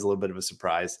that's why it is a little bit of a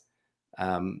surprise.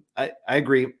 I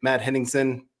agree. Matt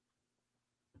Henningsen,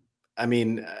 I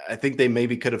mean, I think they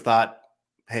maybe could have thought,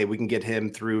 hey, we can get him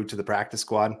through to the practice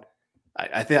squad.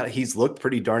 I thought he's looked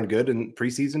pretty darn good in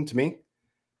preseason to me.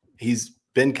 He's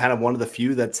been kind of one of the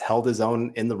few that's held his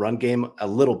own in the run game a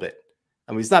little bit.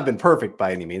 I mean, he's not been perfect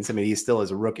by any means. I mean, he still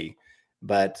is a rookie,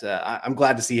 but I'm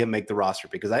glad to see him make the roster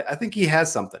because I think he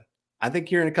has something. I think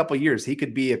here in a couple of years, he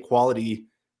could be a quality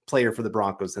player for the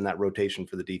Broncos in that rotation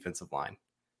for the defensive line.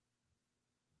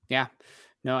 Yeah,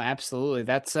 no, absolutely.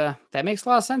 That makes a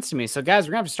lot of sense to me. So guys,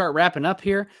 we're going to have to start wrapping up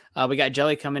here. We got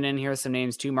Jelly coming in here with some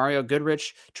names too. Mario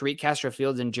Goodrich, Tariq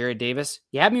Castro-Fields, and Jared Davis.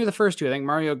 You had me with the first two. I think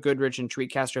Mario Goodrich and Tariq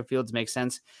Castro-Fields make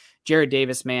sense. Jared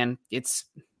Davis, man, it's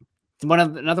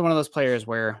another one of those players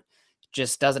where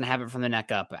just doesn't have it from the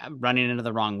neck up, running into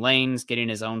the wrong lanes, getting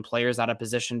his own players out of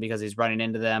position because he's running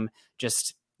into them.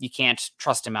 Just, you can't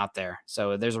trust him out there.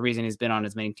 So there's a reason he's been on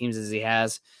as many teams as he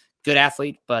has. Good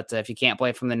athlete, but if you can't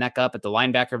play from the neck up at the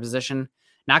linebacker position,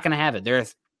 not going to have it. There are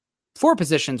 4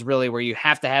 positions really where you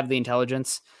have to have the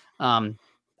intelligence. I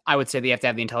would say that you have to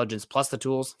have the intelligence plus the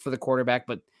tools for the quarterback,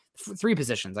 but 3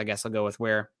 positions, I guess I'll go with,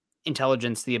 where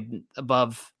intelligence, the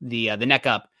above the neck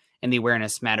up, and the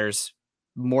awareness matters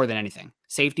more than anything.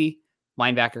 Safety,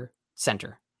 linebacker,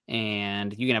 center.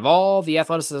 And you can have all the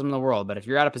athleticism in the world, but if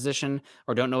you're out of position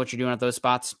or don't know what you're doing at those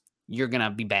spots, you're going to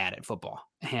be bad at football.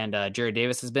 And Jared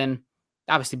Davis has been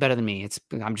obviously better than me.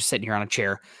 I'm just sitting here on a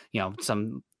chair,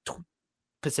 some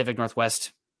Pacific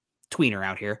Northwest tweener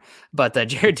out here. But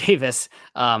Jared Davis,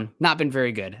 not been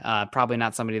very good. Probably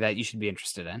not somebody that you should be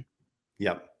interested in.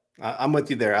 Yep. I'm with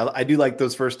you there. I do like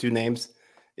those first 2 names.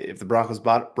 If the Broncos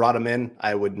brought him in,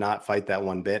 I would not fight that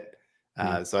one bit.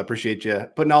 So I appreciate you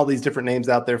putting all these different names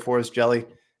out there for us, Jelly,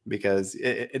 because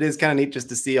it is kind of neat just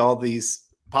to see all these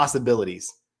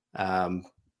possibilities. And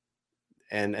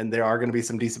there are going to be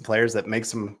some decent players that make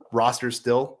some rosters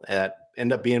still that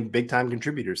end up being big time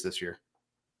contributors this year.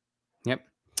 Yep.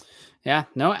 Yeah,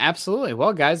 no, absolutely.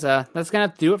 Well, guys, that's going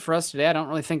to do it for us today. I don't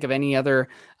really think of any other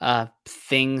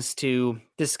things to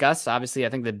discuss. Obviously, I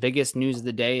think the biggest news of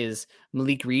the day is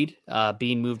Malik Reed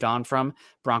being moved on from.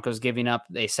 Broncos giving up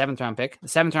a 7th-round pick, the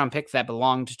 7th-round pick that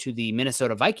belonged to the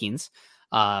Minnesota Vikings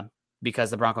because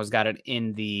the Broncos got it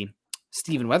in the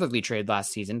Stephen Weatherly trade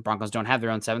last season. Broncos don't have their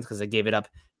own 7th because they gave it up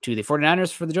to the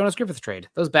 49ers for the Jonas Griffith trade.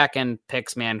 Those back-end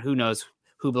picks, man, who knows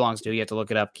who belongs to. You have to look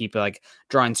it up, keep like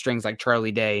drawing strings like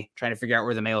Charlie Day, trying to figure out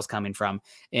where the mail is coming from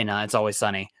in It's Always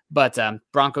Sunny. But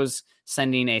Broncos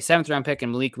sending a 7th-round pick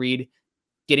and Malik Reed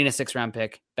getting a 6th-round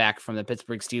pick back from the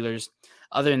Pittsburgh Steelers.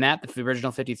 Other than that, the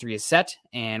original 53 is set,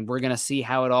 and we're going to see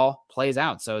how it all plays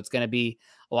out. So it's going to be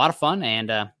a lot of fun,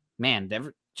 and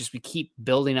we keep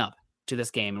building up to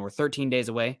this game. And we're 13 days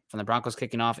away from the Broncos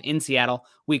kicking off in Seattle,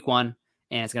 week 1,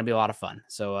 and it's going to be a lot of fun.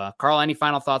 So, Carl, any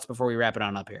final thoughts before we wrap it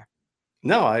on up here?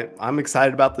 No, I'm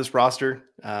excited about this roster.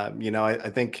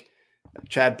 I think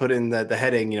Chad put in the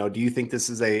heading, do you think this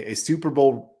is a Super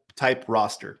Bowl type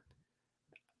roster?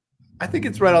 I think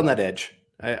it's right on that edge.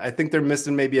 I think they're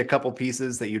missing maybe a couple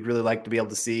pieces that you'd really like to be able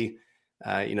to see.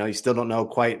 You still don't know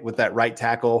quite with that right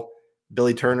tackle.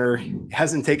 Billy Turner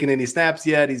hasn't taken any snaps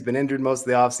yet. He's been injured most of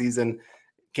the offseason.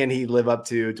 can he live up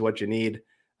to what you need?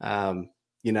 But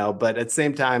at the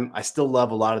same time, I still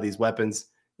love a lot of these weapons,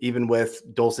 even with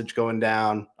Dulcich going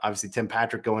down, obviously Tim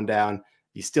Patrick going down.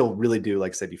 You still really do,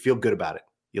 like I said, you feel good about it.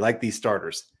 You like these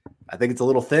starters. I think it's a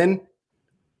little thin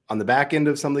on the back end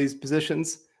of some of these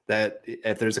positions that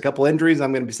if there's a couple injuries,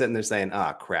 I'm going to be sitting there saying,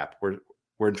 crap,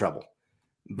 we're in trouble.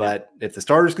 But if the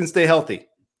starters can stay healthy,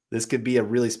 this could be a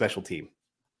really special team.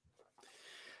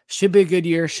 Should be a good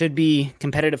year. Should be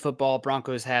competitive football.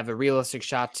 Broncos have a realistic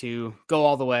shot to go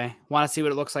all the way. Want to see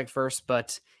what it looks like first,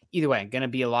 but either way, going to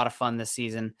be a lot of fun this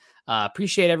season.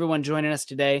 Appreciate everyone joining us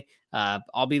today.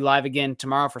 I'll be live again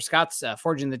tomorrow for Scott's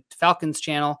Forging the Falcons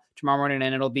channel tomorrow morning,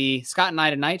 and it'll be Scott and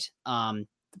I tonight,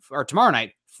 or tomorrow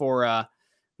night for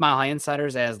Mile High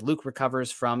Insiders as Luke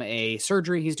recovers from a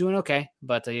surgery. He's doing okay,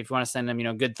 but if you want to send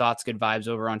him, good thoughts, good vibes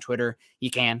over on Twitter,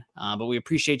 you can. But we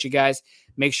appreciate you guys.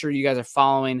 Make sure you guys are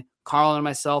following Carl and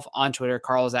myself on Twitter.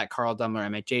 Carl is at Carl Dummler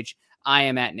MHH. I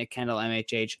am at Nick Kendall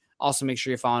MHH. Also, make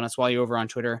sure you're following us while you're over on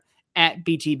Twitter at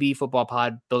BTB Football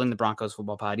Pod, Building the Broncos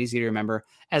Football Pod, easy to remember,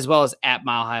 as well as at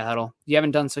Mile High Huddle. If you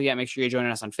haven't done so yet, make sure you're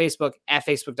joining us on Facebook at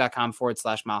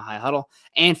facebook.com/Mile High Huddle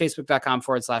and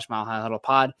facebook.com/Mile High Huddle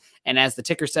Pod. And as the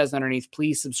ticker says underneath,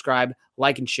 please subscribe,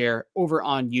 like, and share over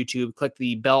on YouTube. Click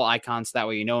the bell icon so that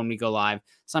way you know when we go live.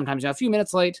 Sometimes a few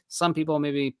minutes late, some people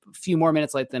maybe a few more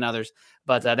minutes late than others,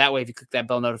 but that way if you click that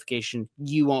bell notification,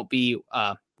 you won't be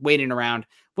waiting around.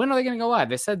 When are they going to go live?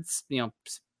 They said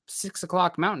 6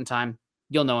 o'clock Mountain Time.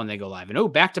 You'll know when they go live.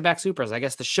 And back-to-back supers. I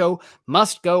guess the show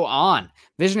must go on.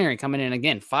 Visionary coming in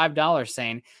again, $5,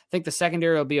 saying, I think the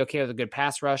secondary will be okay with a good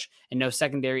pass rush and no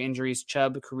secondary injuries.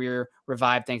 Chubb career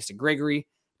revived thanks to Gregory.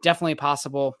 Definitely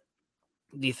possible.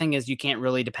 The thing is, you can't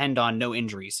really depend on no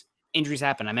injuries. Injuries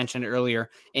happen. I mentioned it earlier.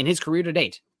 In his career to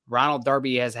date, Ronald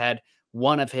Darby has had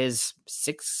one of his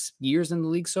 6 years in the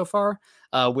league so far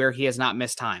where he has not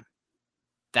missed time.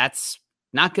 That's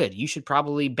not good. You should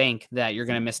probably bank that you're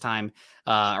going to miss time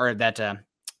or that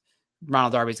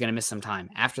Ronald Darby is going to miss some time.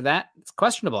 After that, it's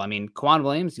questionable. I mean, Quan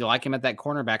Williams, you like him at that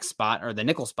cornerback spot or the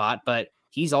nickel spot, but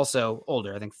he's also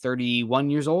older. I think 31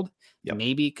 years old. Yep.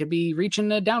 Maybe could be reaching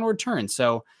a downward turn.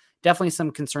 So definitely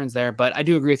some concerns there. But I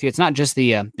do agree with you. It's not just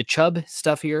the Chubb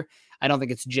stuff here. I don't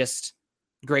think it's just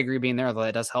Gregory being there, although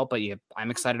that does help. But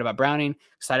I'm excited about Browning,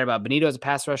 excited about Benito as a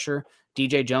pass rusher,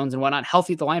 DJ Jones and whatnot,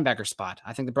 healthy at the linebacker spot.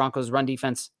 I think the Broncos' run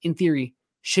defense, in theory,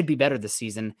 should be better this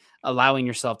season, allowing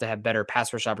yourself to have better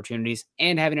pass rush opportunities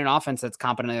and having an offense that's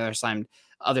competent on the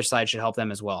other side should help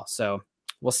them as well. So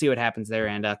we'll see what happens there.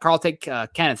 And Carl, take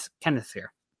Kenneth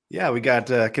here. Yeah, we got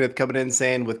Kenneth coming in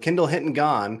saying, with Kendall Hinton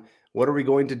gone, what are we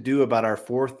going to do about our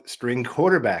fourth string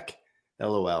quarterback?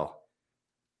 LOL.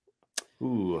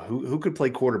 Ooh, who could play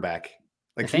quarterback?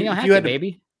 Like Nathaniel Hackett,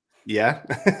 baby. Yeah.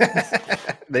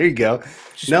 There you go.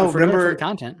 Remember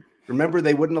content. Remember,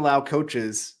 they wouldn't allow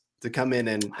coaches to come in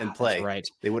and play. That's right.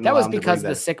 They wouldn't. That was because of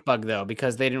the sick bug, though,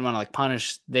 because they didn't want to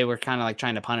punish. They were kind of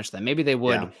trying to punish them. Maybe they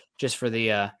would just for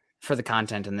the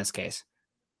content in this case.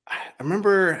 I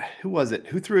remember, who was it?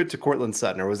 Who threw it to Cortland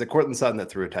Sutton, or was it Cortland Sutton that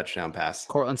threw a touchdown pass?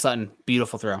 Cortland Sutton,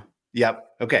 beautiful throw. Yep.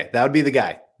 Okay, that would be the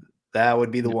guy. That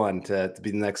would be the one to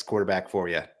be the next quarterback for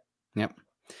you. Yep.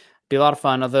 Be a lot of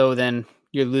fun, although then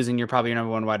you're losing probably your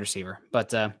number one wide receiver.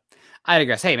 But I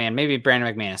digress. Hey, man, maybe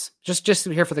Brandon McManus. Just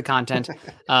here for the content.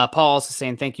 Paul also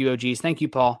saying, thank you, OGs. Thank you,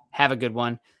 Paul. Have a good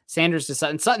one. Sanders to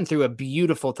Sutton. Sutton threw a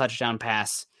beautiful touchdown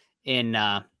pass in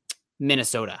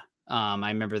Minnesota. I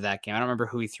remember that game. I don't remember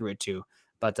who he threw it to,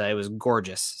 but it was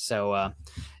gorgeous. So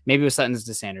maybe it was Sutton's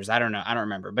to Sanders. I don't know. I don't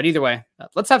remember. But either way,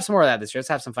 let's have some more of that this year. Let's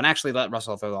have some fun. Actually, let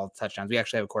Russell throw all the touchdowns. We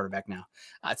actually have a quarterback now.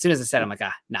 As soon as I said, I'm like,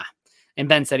 nah. And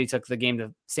Ben said he took the game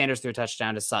to Sanders threw a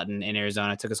touchdown to Sutton in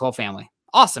Arizona. Took his whole family.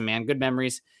 Awesome, man. Good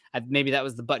memories. Maybe that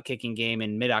was the butt-kicking game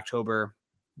in mid-October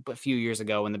a few years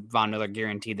ago when the Von Miller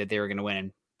guaranteed that they were going to win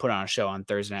and put on a show on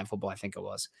Thursday Night Football, I think it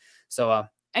was. So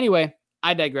anyway,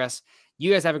 I digress.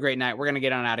 You guys have a great night. We're going to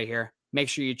get on out of here. Make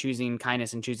sure you're choosing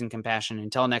kindness and choosing compassion.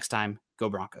 Until next time, go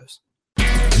Broncos.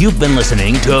 You've been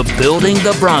listening to Building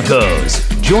the Broncos.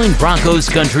 Join Broncos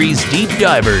Country's deep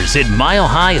divers at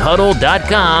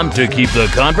milehighhuddle.com to keep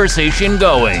the conversation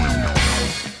going.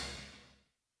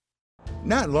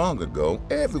 Not long ago,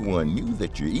 everyone knew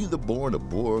that you're either born a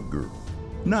boy or a girl.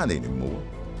 Not anymore.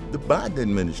 The Biden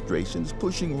administration is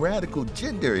pushing radical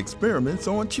gender experiments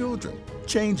on children,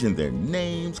 changing their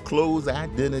names, clothes,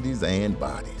 identities, and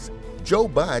bodies. Joe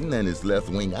Biden and his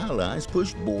left-wing allies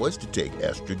pushed boys to take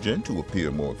estrogen to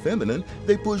appear more feminine.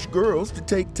 They push girls to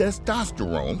take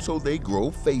testosterone so they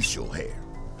grow facial hair.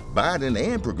 Biden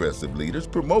and progressive leaders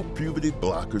promote puberty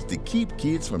blockers to keep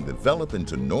kids from developing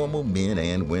to normal men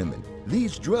and women.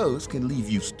 These drugs can leave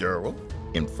you sterile,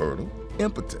 infertile,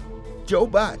 impotent. Joe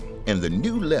Biden and the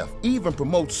new left even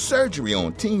promotes surgery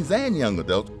on teens and young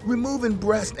adults, removing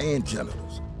breast and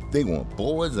genitals. They want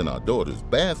boys in our daughters'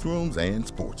 bathrooms and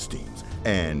sports teams.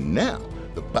 And now,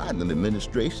 the Biden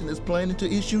administration is planning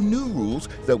to issue new rules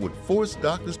that would force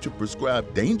doctors to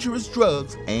prescribe dangerous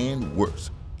drugs and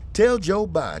worse. Tell Joe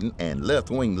Biden and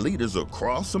left-wing leaders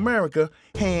across America,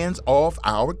 hands off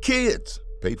our kids.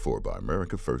 Paid for by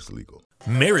America First Legal.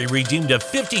 Mary redeemed a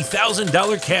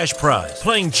 $50,000 cash prize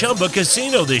playing Chumba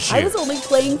Casino this year. I was only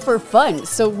playing for fun,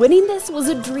 so winning this was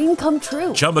a dream come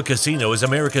true. Chumba Casino is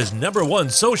America's #1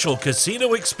 social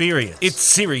casino experience. It's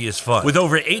serious fun. With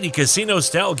over 80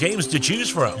 casino-style games to choose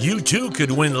from, you too could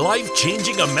win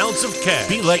life-changing amounts of cash.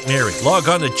 Be like Mary. Log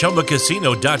on to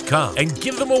ChumbaCasino.com and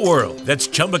give them a whirl. That's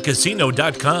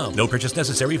ChumbaCasino.com. No purchase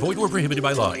necessary. Void where prohibited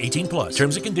by law. 18+.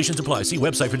 Terms and conditions apply. See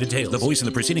website for details. The voice in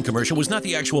the preceding commercial was not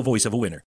the actual voice of a winner.